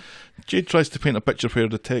phone. Jade tries to paint a picture where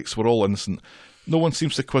the texts were all innocent. No one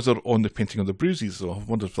seems to quiz her on the painting of the bruises, though. I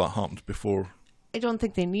wonder if that happened before. I don't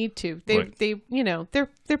think they need to. Right.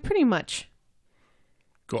 They're pretty much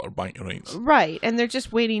Got her back to rights. right, and they're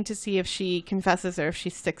just waiting to see if she confesses or if she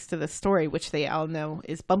sticks to the story, which they all know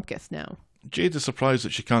is Bumpkus now. Jade is surprised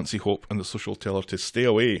that she can't see Hope, and the social tell her to stay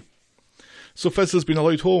away. So Fizz has been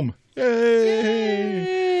allowed home.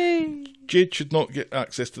 Yay! Jade should not get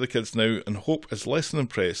access to the kids now, and Hope is less than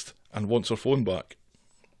impressed and wants her phone back.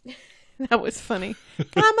 That was funny.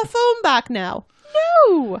 Can I have my phone back now?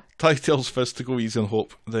 No! Ty tells Fizz to go easy on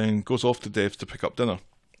Hope, then goes off to Dev's to pick up dinner.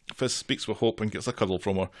 Fizz speaks with Hope and gets a cuddle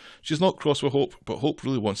from her. She's not cross with Hope, but Hope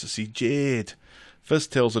really wants to see Jade. Fizz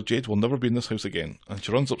tells her Jade will never be in this house again, and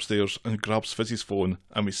she runs upstairs and grabs Fizz's phone,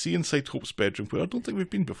 and we see inside Hope's bedroom, where I don't think we've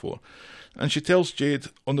been before. And she tells Jade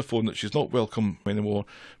on the phone that she's not welcome anymore,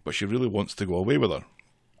 but she really wants to go away with her.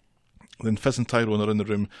 Then Fizz and Tyrone are in the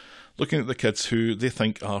room, looking at the kids who they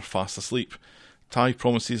think are fast asleep. Ty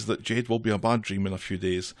promises that Jade will be a bad dream in a few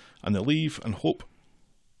days, and they leave, and Hope...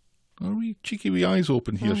 Are we cheeky wee eyes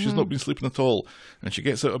open here? She's not been sleeping at all, and she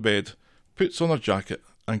gets out of bed, puts on her jacket,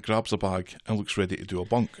 and grabs a bag, and looks ready to do a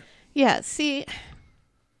bunk. Yeah, see,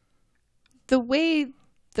 the way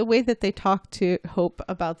the way that they talk to Hope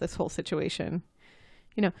about this whole situation.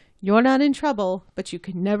 You know, you're not in trouble, but you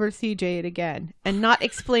can never see Jade again. And not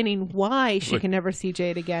explaining why she can never see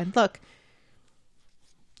Jade again. Look,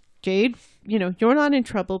 Jade, you know, you're not in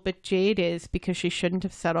trouble, but Jade is because she shouldn't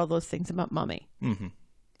have said all those things about Mummy. Mm-hmm.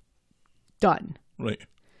 Done. Right.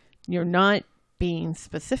 You're not being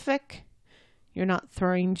specific. You're not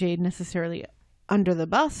throwing Jade necessarily under the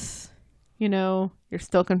bus. You know, you're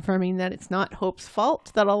still confirming that it's not Hope's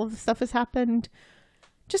fault that all of this stuff has happened.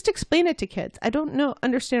 Just explain it to kids. I don't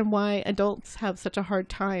understand why adults have such a hard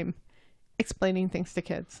time explaining things to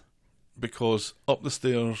kids. Because up the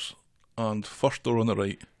stairs and first door on the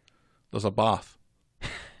right, there's a bath.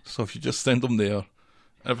 So if you just send them there,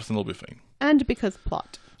 everything will be fine. And because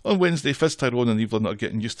plot. On Wednesday, Fizz, Tyrone and Evelyn are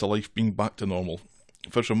getting used to life being back to normal.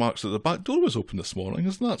 Fizz remarks that the back door was open this morning.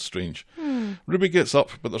 Isn't that strange? Ruby gets up,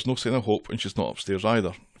 but there's no sign of Hope, and she's not upstairs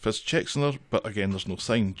either. Fizz checks on her, but again there's no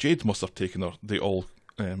sign. Jade must have taken her, they all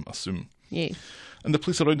assume. Yeah. And the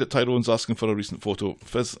police around at Tyrone's asking for a recent photo.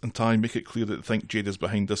 Fizz and Ty make it clear that they think Jade is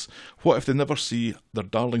behind this. What if they never see their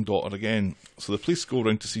darling daughter again? So the police go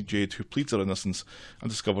around to see Jade, who pleads her innocence and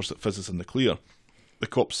discovers that Fizz is in the clear. The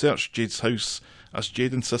cops search Jade's house as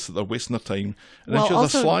Jade insists that they're wasting their time. And then she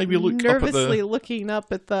has a sly wee look up at the looking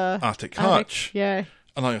up at the attic hatch. Yeah.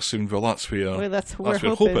 And I assumed, well, that's where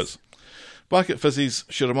Hope is. Back at Fizzy's,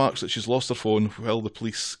 she remarks that she's lost her phone while the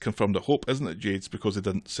police confirm that Hope isn't at Jade's because they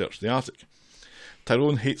didn't search the attic.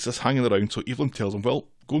 Tyrone hates this hanging around, so Evelyn tells him, well,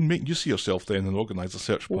 go and make use of yourself then and organise a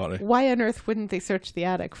search party. Why on earth wouldn't they search the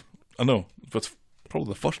attic? I know, but it's probably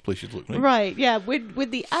the first place you'd look, right? Right, yeah.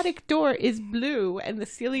 When the attic door is blue and the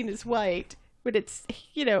ceiling is white, when it's,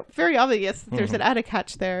 you know, very obvious that there's an attic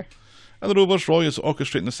hatch there. And the Rovers, Roy is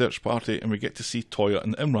orchestrating the search party, and we get to see Toya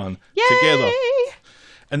and Imran Yay! together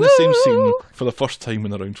in the same scene for the first time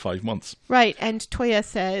in around 5 months. Right, and Toya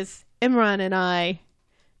says, Imran and I,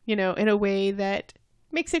 you know, in a way that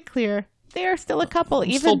makes it clear they are still a couple,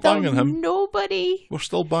 even though nobody... We're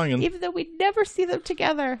still banging. Even though we never see them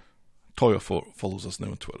together. Toya follows us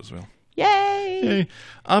now on Twitter as well. Yay! Yay.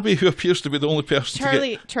 Abby, who appears to be the only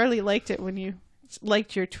person Charlie liked it when you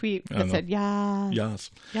liked your tweet that said,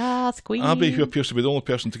 yes. Yes, queen. Abby, who appears to be the only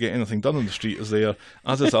person to get anything done on the street, is there,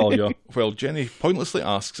 as is Alia, while Jenny pointlessly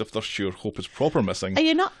asks if they're sure Hope is proper missing. Are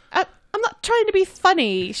you not... I'm not trying to be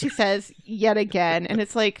funny, she says yet again. And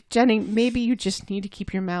it's like, Jenny, maybe you just need to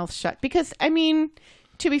keep your mouth shut. Because, I mean,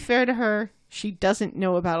 to be fair to her, she doesn't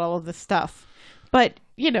know about all of this stuff. But,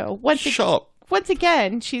 you know, once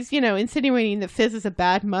again, she's, you know, insinuating that Fizz is a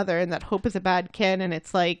bad mother and that Hope is a bad kid. And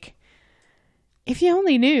it's like, if you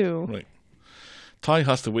only knew. Right. Ty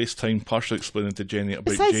has to waste time partially explaining to Jenny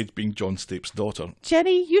about Jade being John Stape's daughter.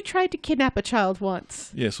 Jenny, you tried to kidnap a child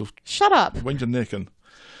once. Yeah, so... Shut up. Wind your neck in.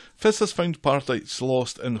 Fizz has found Paradise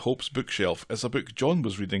Lost in Hope's bookshelf. It's a book John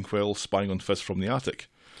was reading while spying on Fizz from the attic.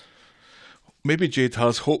 Maybe Jade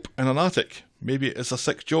has Hope in an attic. Maybe it's a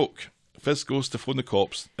sick joke. Fizz goes to phone the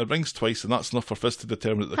cops. It rings twice, and that's enough for Fizz to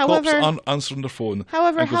determine that the cops aren't answering their phone.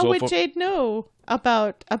 However, how would Jade know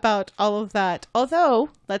about all of that?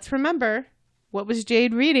 Although, let's remember, what was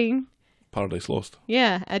Jade reading? Paradise Lost.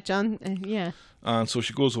 Yeah, at John. Yeah. And so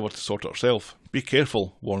she goes over to sort it herself. Be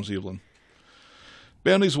careful, warns Evelyn.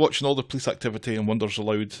 Bernie's watching all the police activity and wonders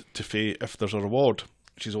aloud to Faye if there's a reward.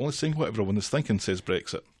 She's only saying what everyone is thinking, says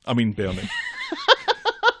Bernie.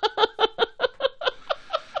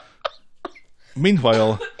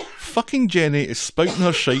 Meanwhile, fucking Jenny is spouting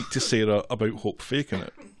her shite to Sarah about Hope faking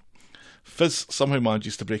it. Fizz somehow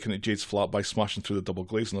manages to break into Jade's flat by smashing through the double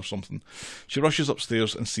glazing or something. She rushes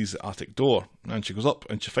upstairs and sees the attic door, and she goes up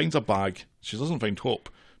and she finds a bag. She doesn't find Hope,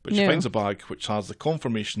 but she finds a bag which has the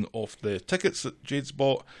confirmation of the tickets that Jade's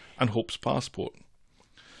bought and Hope's passport.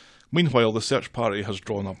 Meanwhile, the search party has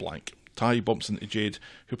drawn a blank. Ty bumps into Jade,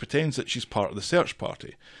 who pretends that she's part of the search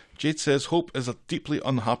party. Jade says Hope is a deeply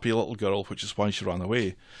unhappy little girl, which is why she ran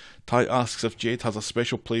away. Ty asks if Jade has a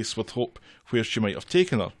special place with Hope where she might have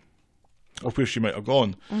taken her, or where she might have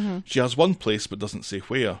gone. Mm-hmm. She has one place but doesn't say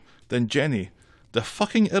where. Then Jenny, the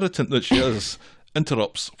fucking irritant that she is,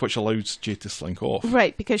 interrupts, which allows Jade to slink off.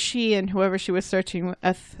 Right, because she and whoever she was searching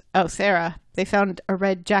with, Sarah, they found a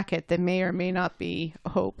red jacket that may or may not be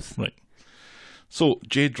Hope's. Right. So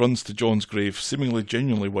Jade runs to John's grave, seemingly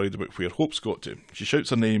genuinely worried about where Hope's got to. She shouts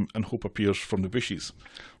her name and Hope appears from the bushes.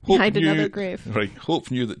 Behind another grave. Right.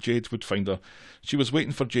 Hope knew that Jade would find her. She was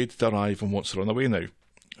waiting for Jade to arrive and wants to run away now.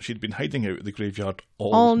 She'd been hiding out at the graveyard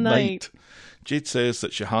all night. Jade says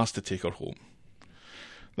that she has to take her home.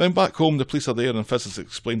 Then back home, the police are there and Fizz has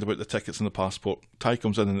explained about the tickets and the passport. Ty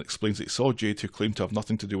comes in and explains that he saw Jade, who claimed to have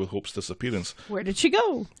nothing to do with Hope's disappearance. Where did she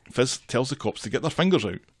go? Fizz tells the cops to get their fingers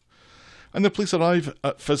out. And the police arrive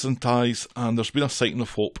at Fizz and Ty's, and there's been a sighting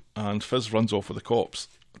of Hope, and Fizz runs off with the cops.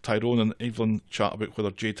 Tyrone and Evelyn chat about whether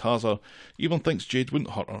Jade has her. Evelyn thinks Jade wouldn't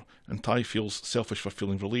hurt her, and Ty feels selfish for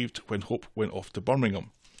feeling relieved when Hope went off to Birmingham.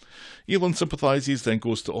 Evelyn sympathises, then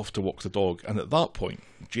goes off to walk the dog, and at that point,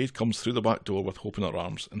 Jade comes through the back door with Hope in her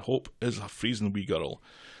arms, and Hope is a freezing wee girl.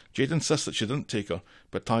 Jade insists that she didn't take her,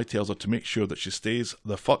 but Ty tells her to make sure that she stays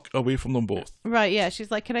the fuck away from them both. Right, yeah.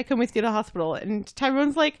 She's like, can I come with you to the hospital? And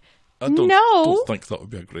Tyrone's like, I don't think that would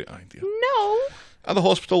be a great idea. No. At the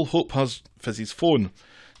hospital, Hope has Fizz's phone.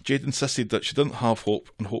 Jade insisted that she didn't have Hope,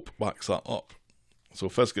 and Hope backs that up. So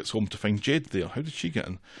Fizz gets home to find Jade there. How did she get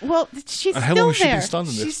in? Well, she's and how still long has she there. been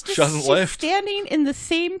standing there? She's Hasn't left. Standing in the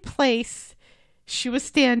same place she was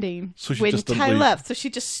standing when Ty left. So she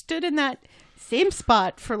just stood in that same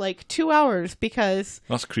spot for like 2 hours because...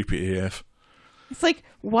 That's creepy AF. It's like,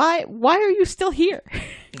 why are you still here?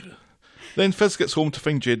 Then Fizz gets home to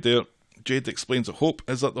find Jade there. Jade explains that Hope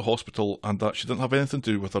is at the hospital and that she didn't have anything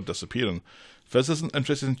to do with her disappearing. Fizz isn't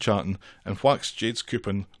interested in chatting and whacks Jade's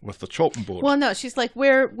coupon with the chopping board. Well, no, she's like,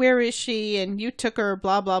 where is she? And you took her,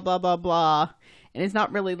 blah, blah, blah, blah, blah. And is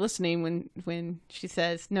not really listening when she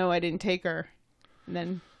says, no, I didn't take her. And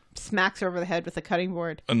then smacks her over the head with a cutting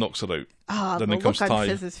board. And knocks her out. Then the look on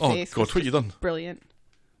Fizz's face. Oh, God, what you done? Brilliant.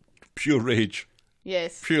 Pure rage.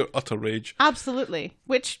 Yes. Pure, utter rage. Absolutely.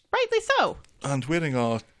 Which, rightly so. And wearing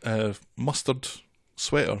a mustard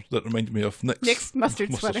sweater that reminded me of Nick's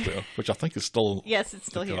mustard sweater. Which I think is still... Yes, it's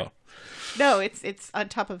still here. No, it's on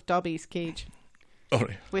top of Dobby's cage. All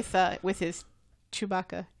right. With his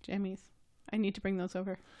Chewbacca jammies. I need to bring those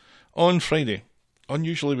over. On Friday,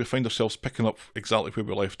 unusually we find ourselves picking up exactly where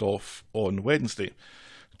we left off on Wednesday.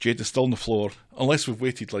 Jade is still on the floor, unless we've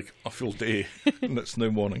waited like a full day and it's now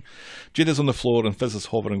morning. Jade is on the floor and Fizz is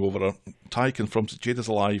hovering over her. Ty confirms that Jade is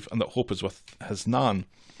alive and that Hope is with his nan.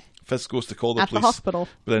 Fizz goes to call the police. At the hospital.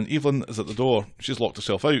 But then Evelyn is at the door. She's locked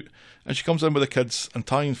herself out. And she comes in with the kids, and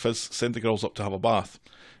Ty and Fizz send the girls up to have a bath.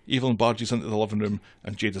 Evelyn barges into the living room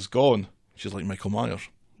and Jade is gone. She's like Michael Myers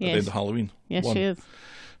at the end of Halloween. Yes, she is.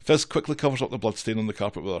 Fizz quickly covers up the bloodstain on the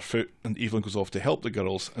carpet with her foot, and Evelyn goes off to help the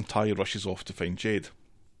girls, and Ty rushes off to find Jade.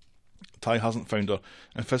 Ty hasn't found her,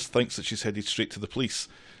 and Fizz thinks that she's headed straight to the police.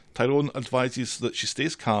 Tyrone advises that she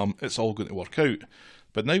stays calm, it's all going to work out.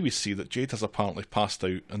 But now we see that Jade has apparently passed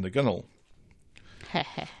out in the gunnel.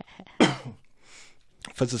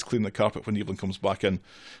 Fizz is cleaning the carpet when Evelyn comes back in.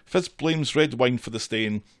 Fizz blames red wine for the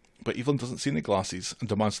stain, but Evelyn doesn't see any glasses and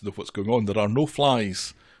demands to know what's going on. There are no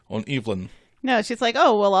flies on Evelyn. No, she's like,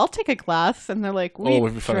 oh, well, I'll take a glass. And they're like, we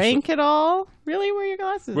drank it all? Really? Where are your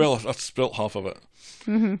glasses? Well, I spilt half of it.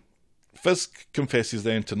 Mm-hmm. Fizz confesses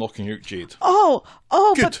then to knocking out Jade. Oh,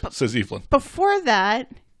 good, says Evelyn. Before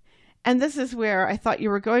that, and this is where I thought you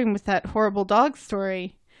were going with that horrible dog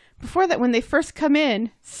story. Before that, when they first come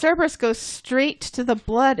in, Cerberus goes straight to the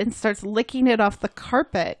blood and starts licking it off the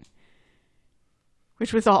carpet,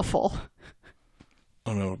 which was awful.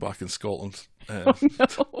 I remember back in Scotland. Oh,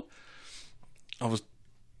 no. I was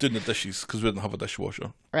doing the dishes because we didn't have a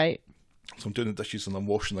dishwasher. Right. So I'm doing the dishes and I'm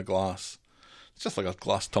washing the glass. It's just like a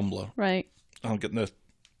glass tumbler. Right. And I'm getting the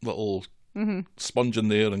little sponge in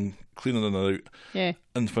there and cleaning it out. Yeah.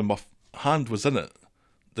 And when my hand was in it,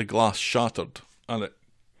 the glass shattered and it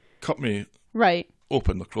cut me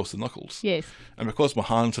open across the knuckles. Yes. And because my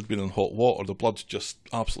hands had been in hot water, the blood just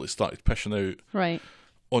absolutely started pissing out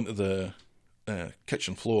onto the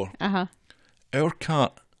kitchen floor. Uh-huh. Our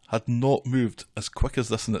cat had not moved as quick as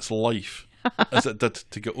this in its life as it did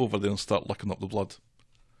to get over there and start licking up the blood.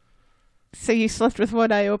 So you slept with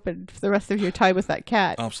one eye open for the rest of your time with that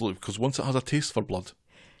cat? Absolutely, because once it has a taste for blood.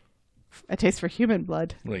 A taste for human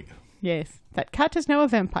blood. Right. Yes. That cat is now a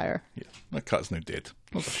vampire. Yeah, that cat's now dead.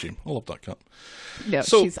 That's a shame. I love that cat. No,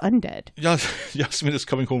 so, she's undead. Yasmin is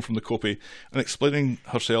coming home from the copy and explaining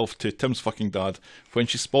herself to Tim's fucking dad when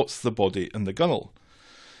she spots the body in the gunnel.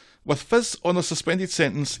 With Fizz on a suspended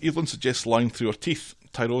sentence, Evelyn suggests lying through her teeth.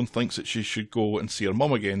 Tyrone thinks that she should go and see her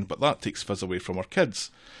mum again, but that takes Fizz away from her kids.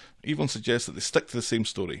 Evelyn suggests that they stick to the same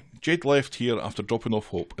story. Jade left here after dropping off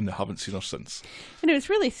Hope, and they haven't seen her since. And it was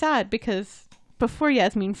really sad because before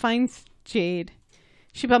Yasmin finds Jade,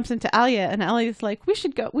 she bumps into Alia, and Alia's like, we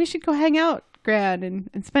should go hang out, Gran,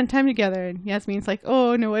 and spend time together. And Yasmin's like,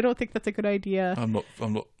 oh no, I don't think that's a good idea. I'm not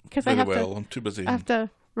very well. I'm too busy. I have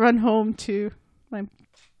to run home to my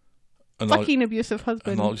fucking abusive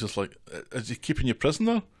husband. And I was just like, is he keeping you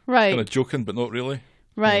prisoner? Right. Kind of joking, but not really.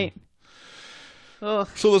 Right. Ugh.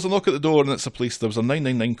 So there's a knock at the door and it's the police. There was a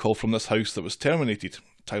 999 call from this house that was terminated.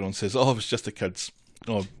 Tyrone says, oh, it was just the kids.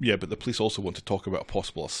 Oh, yeah, but the police also want to talk about a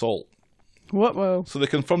possible assault. Whoa. So they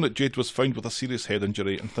confirm that Jade was found with a serious head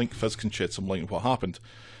injury and think Fizz can shed some light on what happened.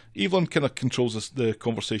 Evelyn kind of controls the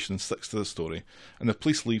conversation and sticks to the story, and the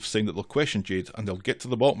police leave saying that they'll question Jade and they'll get to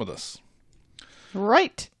the bottom of this.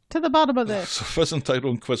 Right to the bottom of this. So Fizz and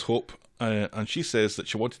Tyrone quiz Hope, and she says that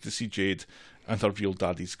she wanted to see Jade and her real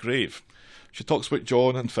daddy's grave. She talks about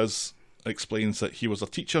John, and Fizz explains that he was a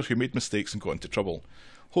teacher who made mistakes and got into trouble.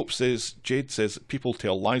 Hope says Jade says that people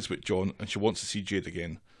tell lies about John and she wants to see Jade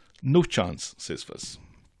again. No chance, says Fizz.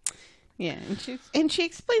 Yeah, and she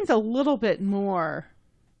explains a little bit more,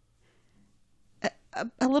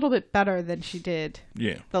 a little bit better than she did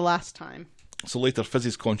the last time. So later,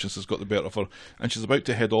 Fizz's conscience has got the better of her, and she's about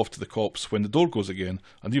to head off to the cops when the door goes again,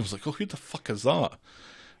 and Evelyn's like, oh, who the fuck is that?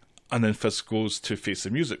 And then Fizz goes to face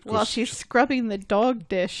the music. While she's scrubbing the dog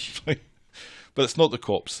dish. But it's not the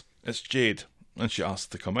cops, it's Jade, and she asks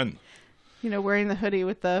to come in. You know, wearing the hoodie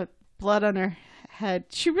with the blood on her head.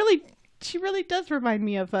 She really does remind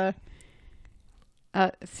me of a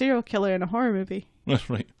serial killer in a horror movie.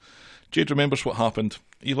 Right. Jade remembers what happened.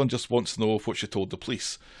 Evelyn just wants to know what she told the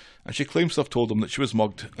police, and she claims to have told them that she was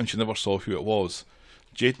mugged and she never saw who it was.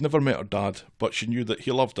 Jade never met her dad, but she knew that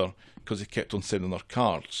he loved her because he kept on sending her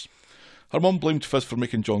cards. Her mum blamed Fizz for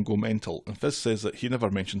making John go mental, and Fizz says that he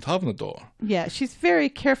never mentioned having a daughter. Yeah, she's very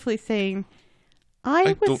carefully saying,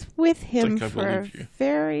 I was with him for a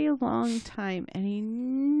very long time, and he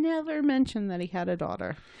never mentioned that he had a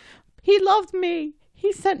daughter. He loved me.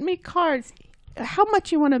 He sent me cards. How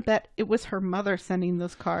much you want to bet it was her mother sending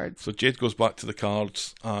those cards? So Jade goes back to the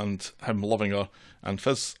cards and him loving her, and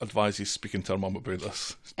Fizz advises speaking to her mum about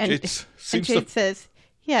this. And Jade says,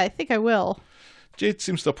 yeah, I think I will. Jade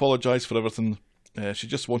seems to apologise for everything. She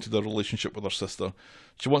just wanted a relationship with her sister.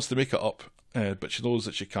 She wants to make it up, but she knows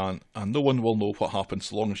that she can't, and no one will know what happened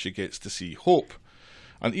so long as she gets to see Hope.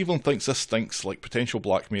 And Evelyn thinks this stinks like potential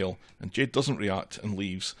blackmail, and Jade doesn't react and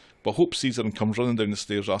leaves, but Hope sees her and comes running down the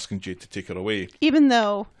stairs asking Jade to take her away. Even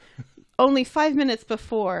though only 5 minutes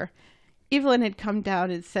before, Evelyn had come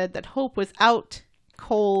down and said that Hope was out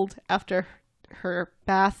cold after her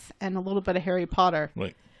bath and a little bit of Harry Potter.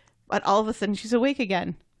 Right. But all of a sudden she's awake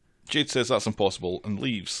again. Jade says that's impossible and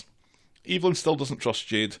leaves. Evelyn still doesn't trust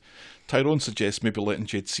Jade. Tyrone suggests maybe letting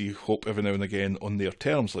Jade see Hope every now and again on their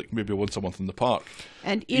terms, like maybe once a month in the park.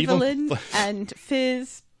 And Evelyn and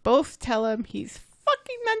Fizz both tell him he's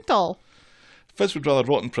fucking mental. Fizz would rather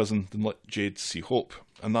rot in prison than let Jade see Hope.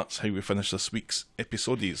 And that's how we finish this week's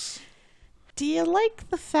episodies. Do you like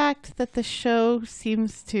the fact that the show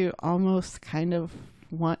seems to almost kind of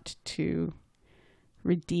want to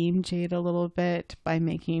redeem Jade a little bit by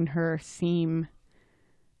making her seem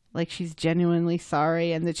like she's genuinely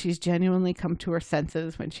sorry and that she's genuinely come to her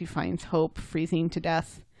senses when she finds Hope freezing to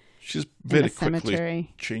death? She's very quickly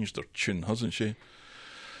cemetery. Changed her tune, hasn't she?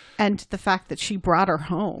 And the fact that she brought her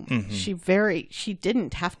home. Mm-hmm. She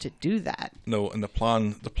didn't have to do that. No, and the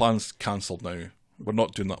plan's cancelled now. We're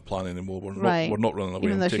not doing that plan anymore. We're not running away.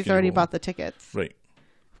 Even though she's already bought the tickets. Right.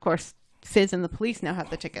 Of course, Fizz and the police now have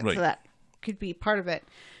the tickets, right. So that could be part of it.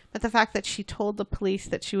 But the fact that she told the police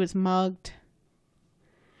that she was mugged,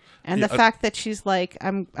 and the fact that she's like,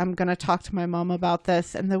 I'm going to talk to my mom about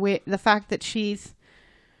this, and the fact that she's,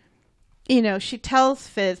 she tells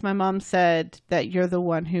Fizz, my mom said that you're the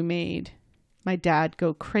one who made my dad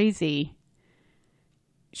go crazy.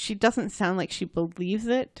 She doesn't sound like she believes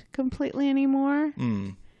it completely anymore.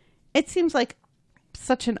 It seems like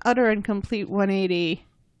such an utter and complete 180.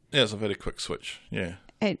 Yeah, it's a very quick switch. Yeah.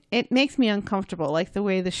 It makes me uncomfortable, like the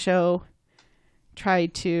way the show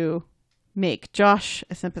tried to make Josh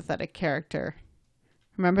a sympathetic character.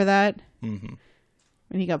 Remember that? Mm-hmm.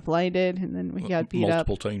 When he got blinded and then when he got beat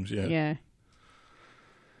multiple times, yeah. Yeah.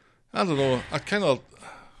 I don't know. I kind of...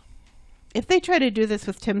 If they try to do this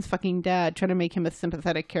with Tim's fucking dad, try to make him a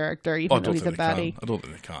sympathetic character, even though he's a baddie. I don't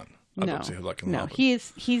think they can. I don't see how that can happen. No,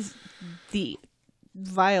 he's the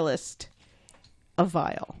vilest of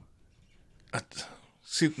vile.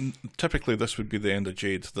 See, typically this would be the end of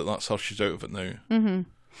Jade. That's her. She's out of it now. Mm-hmm.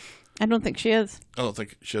 I don't think she is. I don't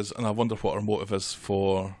think she is, and I wonder what her motive is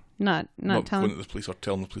for not telling going to the police or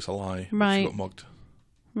telling the police a lie. Right. She got mugged.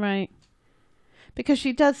 Right. Because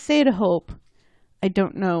she does say to Hope, I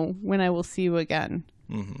don't know when I will see you again.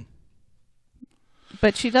 Mm-hmm.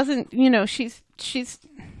 But she doesn't, she's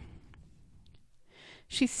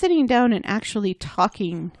sitting down and actually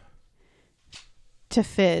talking to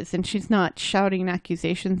Fizz, and she's not shouting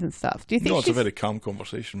accusations and stuff. Do you think? No, it's a very calm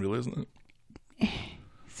conversation, really, isn't it?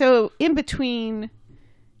 So in between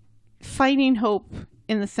finding Hope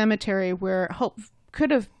in the cemetery where Hope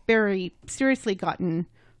could have very seriously gotten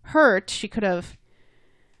hurt. She could have,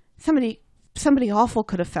 somebody awful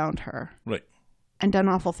could have found her. Right. And done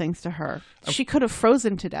awful things to her. She could have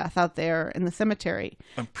frozen to death out there in the cemetery.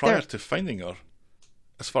 And prior to finding her,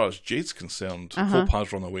 as far as Jade's concerned, Hope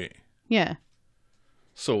has run away. Yeah.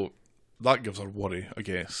 So that gives her worry, I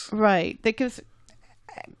guess. Right. That gives,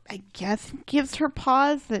 I guess, gives her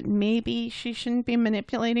pause that maybe she shouldn't be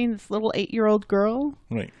manipulating this little 8-year-old girl.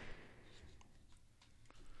 Right.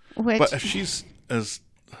 But if she's as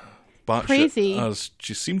batshit crazy as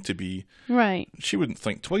she seemed to be, right, she wouldn't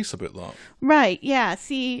think twice about that. Right, yeah.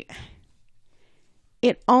 See,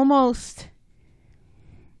 it's almost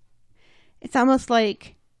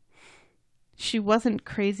like she wasn't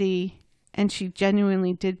crazy and she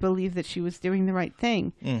genuinely did believe that she was doing the right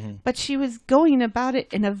thing. Mm-hmm. But she was going about it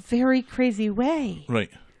in a very crazy way. Right.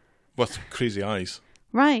 With crazy eyes.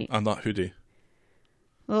 Right. And that hoodie.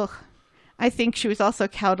 Ugh. I think she was also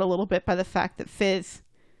cowed a little bit by the fact that Fizz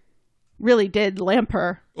really did lamp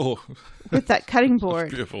her with that cutting board.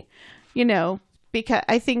 That's beautiful. You know, because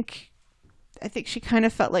I think she kind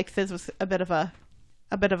of felt like Fizz was a bit of a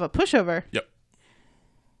pushover. Yep.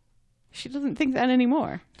 She doesn't think that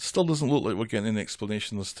anymore. Still doesn't look like we're getting any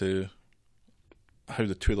explanation as to how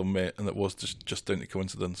the two of them met, and it was just down to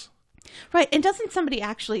coincidence. Right, and doesn't somebody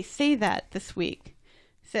actually say that this week?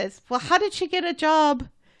 Says, well, how did she get a job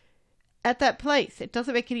at that place? It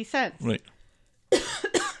doesn't make any sense. Right.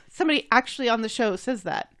 Somebody actually on the show says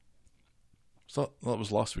that. So that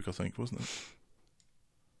was last week, I think, wasn't it?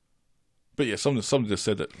 But yeah, somebody just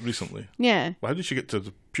said it recently. Yeah. Well, how did she get to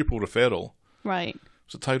the pupil referral? Right.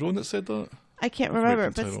 Was it Tyrone that said that? I can't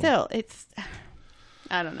remember, but still, it's...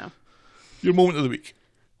 I don't know. Your moment of the week.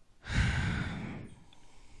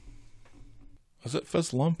 Is it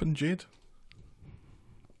Fizz, Lamp and Jade?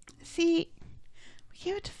 See, we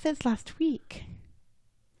gave it to Fizz last week.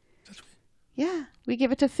 Did we? Yeah, we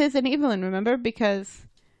gave it to Fizz and Evelyn, remember? Because,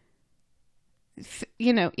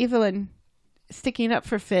 you know, Evelyn sticking up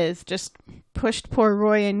for Fizz just pushed poor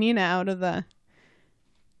Roy and Nina out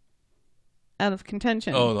of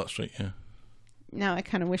contention. Oh, that's right, yeah. Now I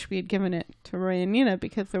kind of wish we had given it to Roy and Nina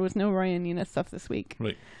because there was no Roy and Nina stuff this week.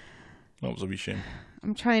 Right. That was a wee shame.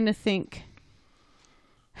 I'm trying to think.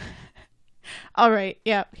 All right,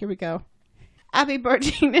 yeah, here we go. Abby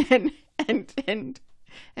barging in and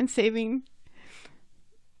saving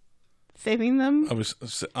them. I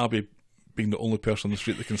was Abby being the only person on the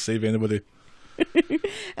street that can save anybody.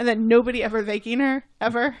 And then nobody ever thanking her,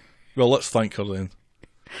 ever. Well, let's thank her then.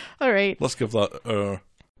 All right. Let's give that our...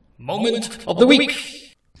 Moment of the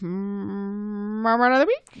week. Moment of the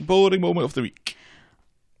week? Boring moment of the week.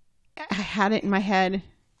 I had it in my head,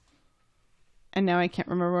 and now I can't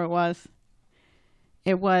remember what it was.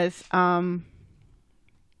 It was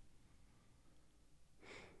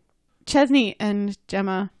Chesney and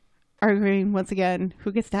Gemma arguing once again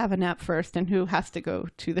who gets to have a nap first and who has to go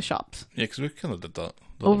to the shops. Yeah, because we kind of did that.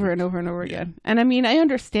 Over and over and over again. And I mean, I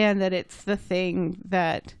understand that it's the thing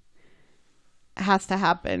that has to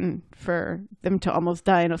happen for them to almost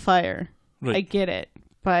die in a fire. Right. I get it.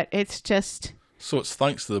 But it's just... So it's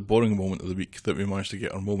thanks to the boring moment of the week that we managed to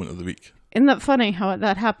get our moment of the week. Isn't that funny how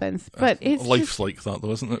that happens? But it's life's just, like that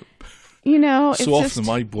though, isn't it? You know, so it's often just,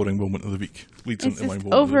 my boring moment of the week leads into my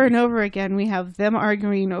moment over of the week. and over again. We have them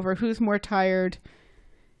arguing over who's more tired,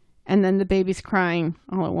 and then the baby's crying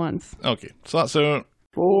all at once. Okay, so that's our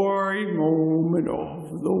boring moment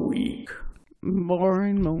of the week.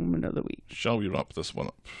 Boring moment of the week. Shall we wrap this one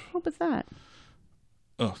up? What was that?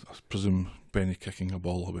 Oh, I presume Benny kicking a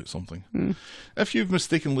ball about something. If you've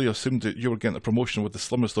mistakenly assumed that you were getting a promotion with the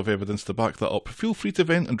slimmest of evidence to back that up, feel free to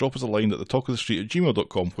vent and drop us a line at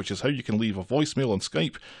thetalkofthestreet@gmail.com, which is how you can leave a voicemail on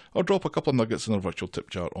Skype or drop a couple of nuggets in our virtual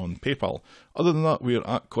tip jar on PayPal. Other than that, we're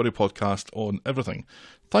at Corey Podcast on everything.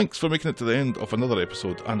 Thanks for making it to the end of another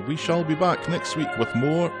episode, and we shall be back next week with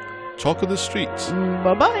more Talk of the Street.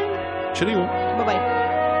 Bye-bye. Cheerio. Bye-bye.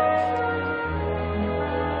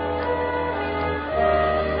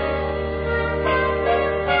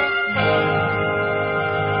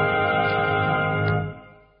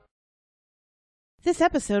 This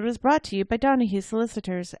episode was brought to you by Donahue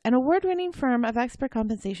Solicitors, an award-winning firm of expert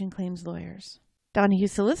compensation claims lawyers. Donahue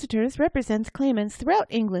Solicitors represents claimants throughout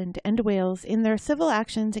England and Wales in their civil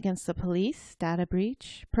actions against the police, data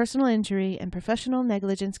breach, personal injury, and professional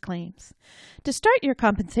negligence claims. To start your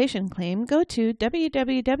compensation claim, go to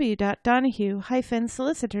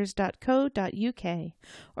www.donahue-solicitors.co.uk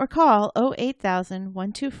or call 08000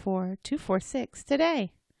 124 246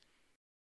 today.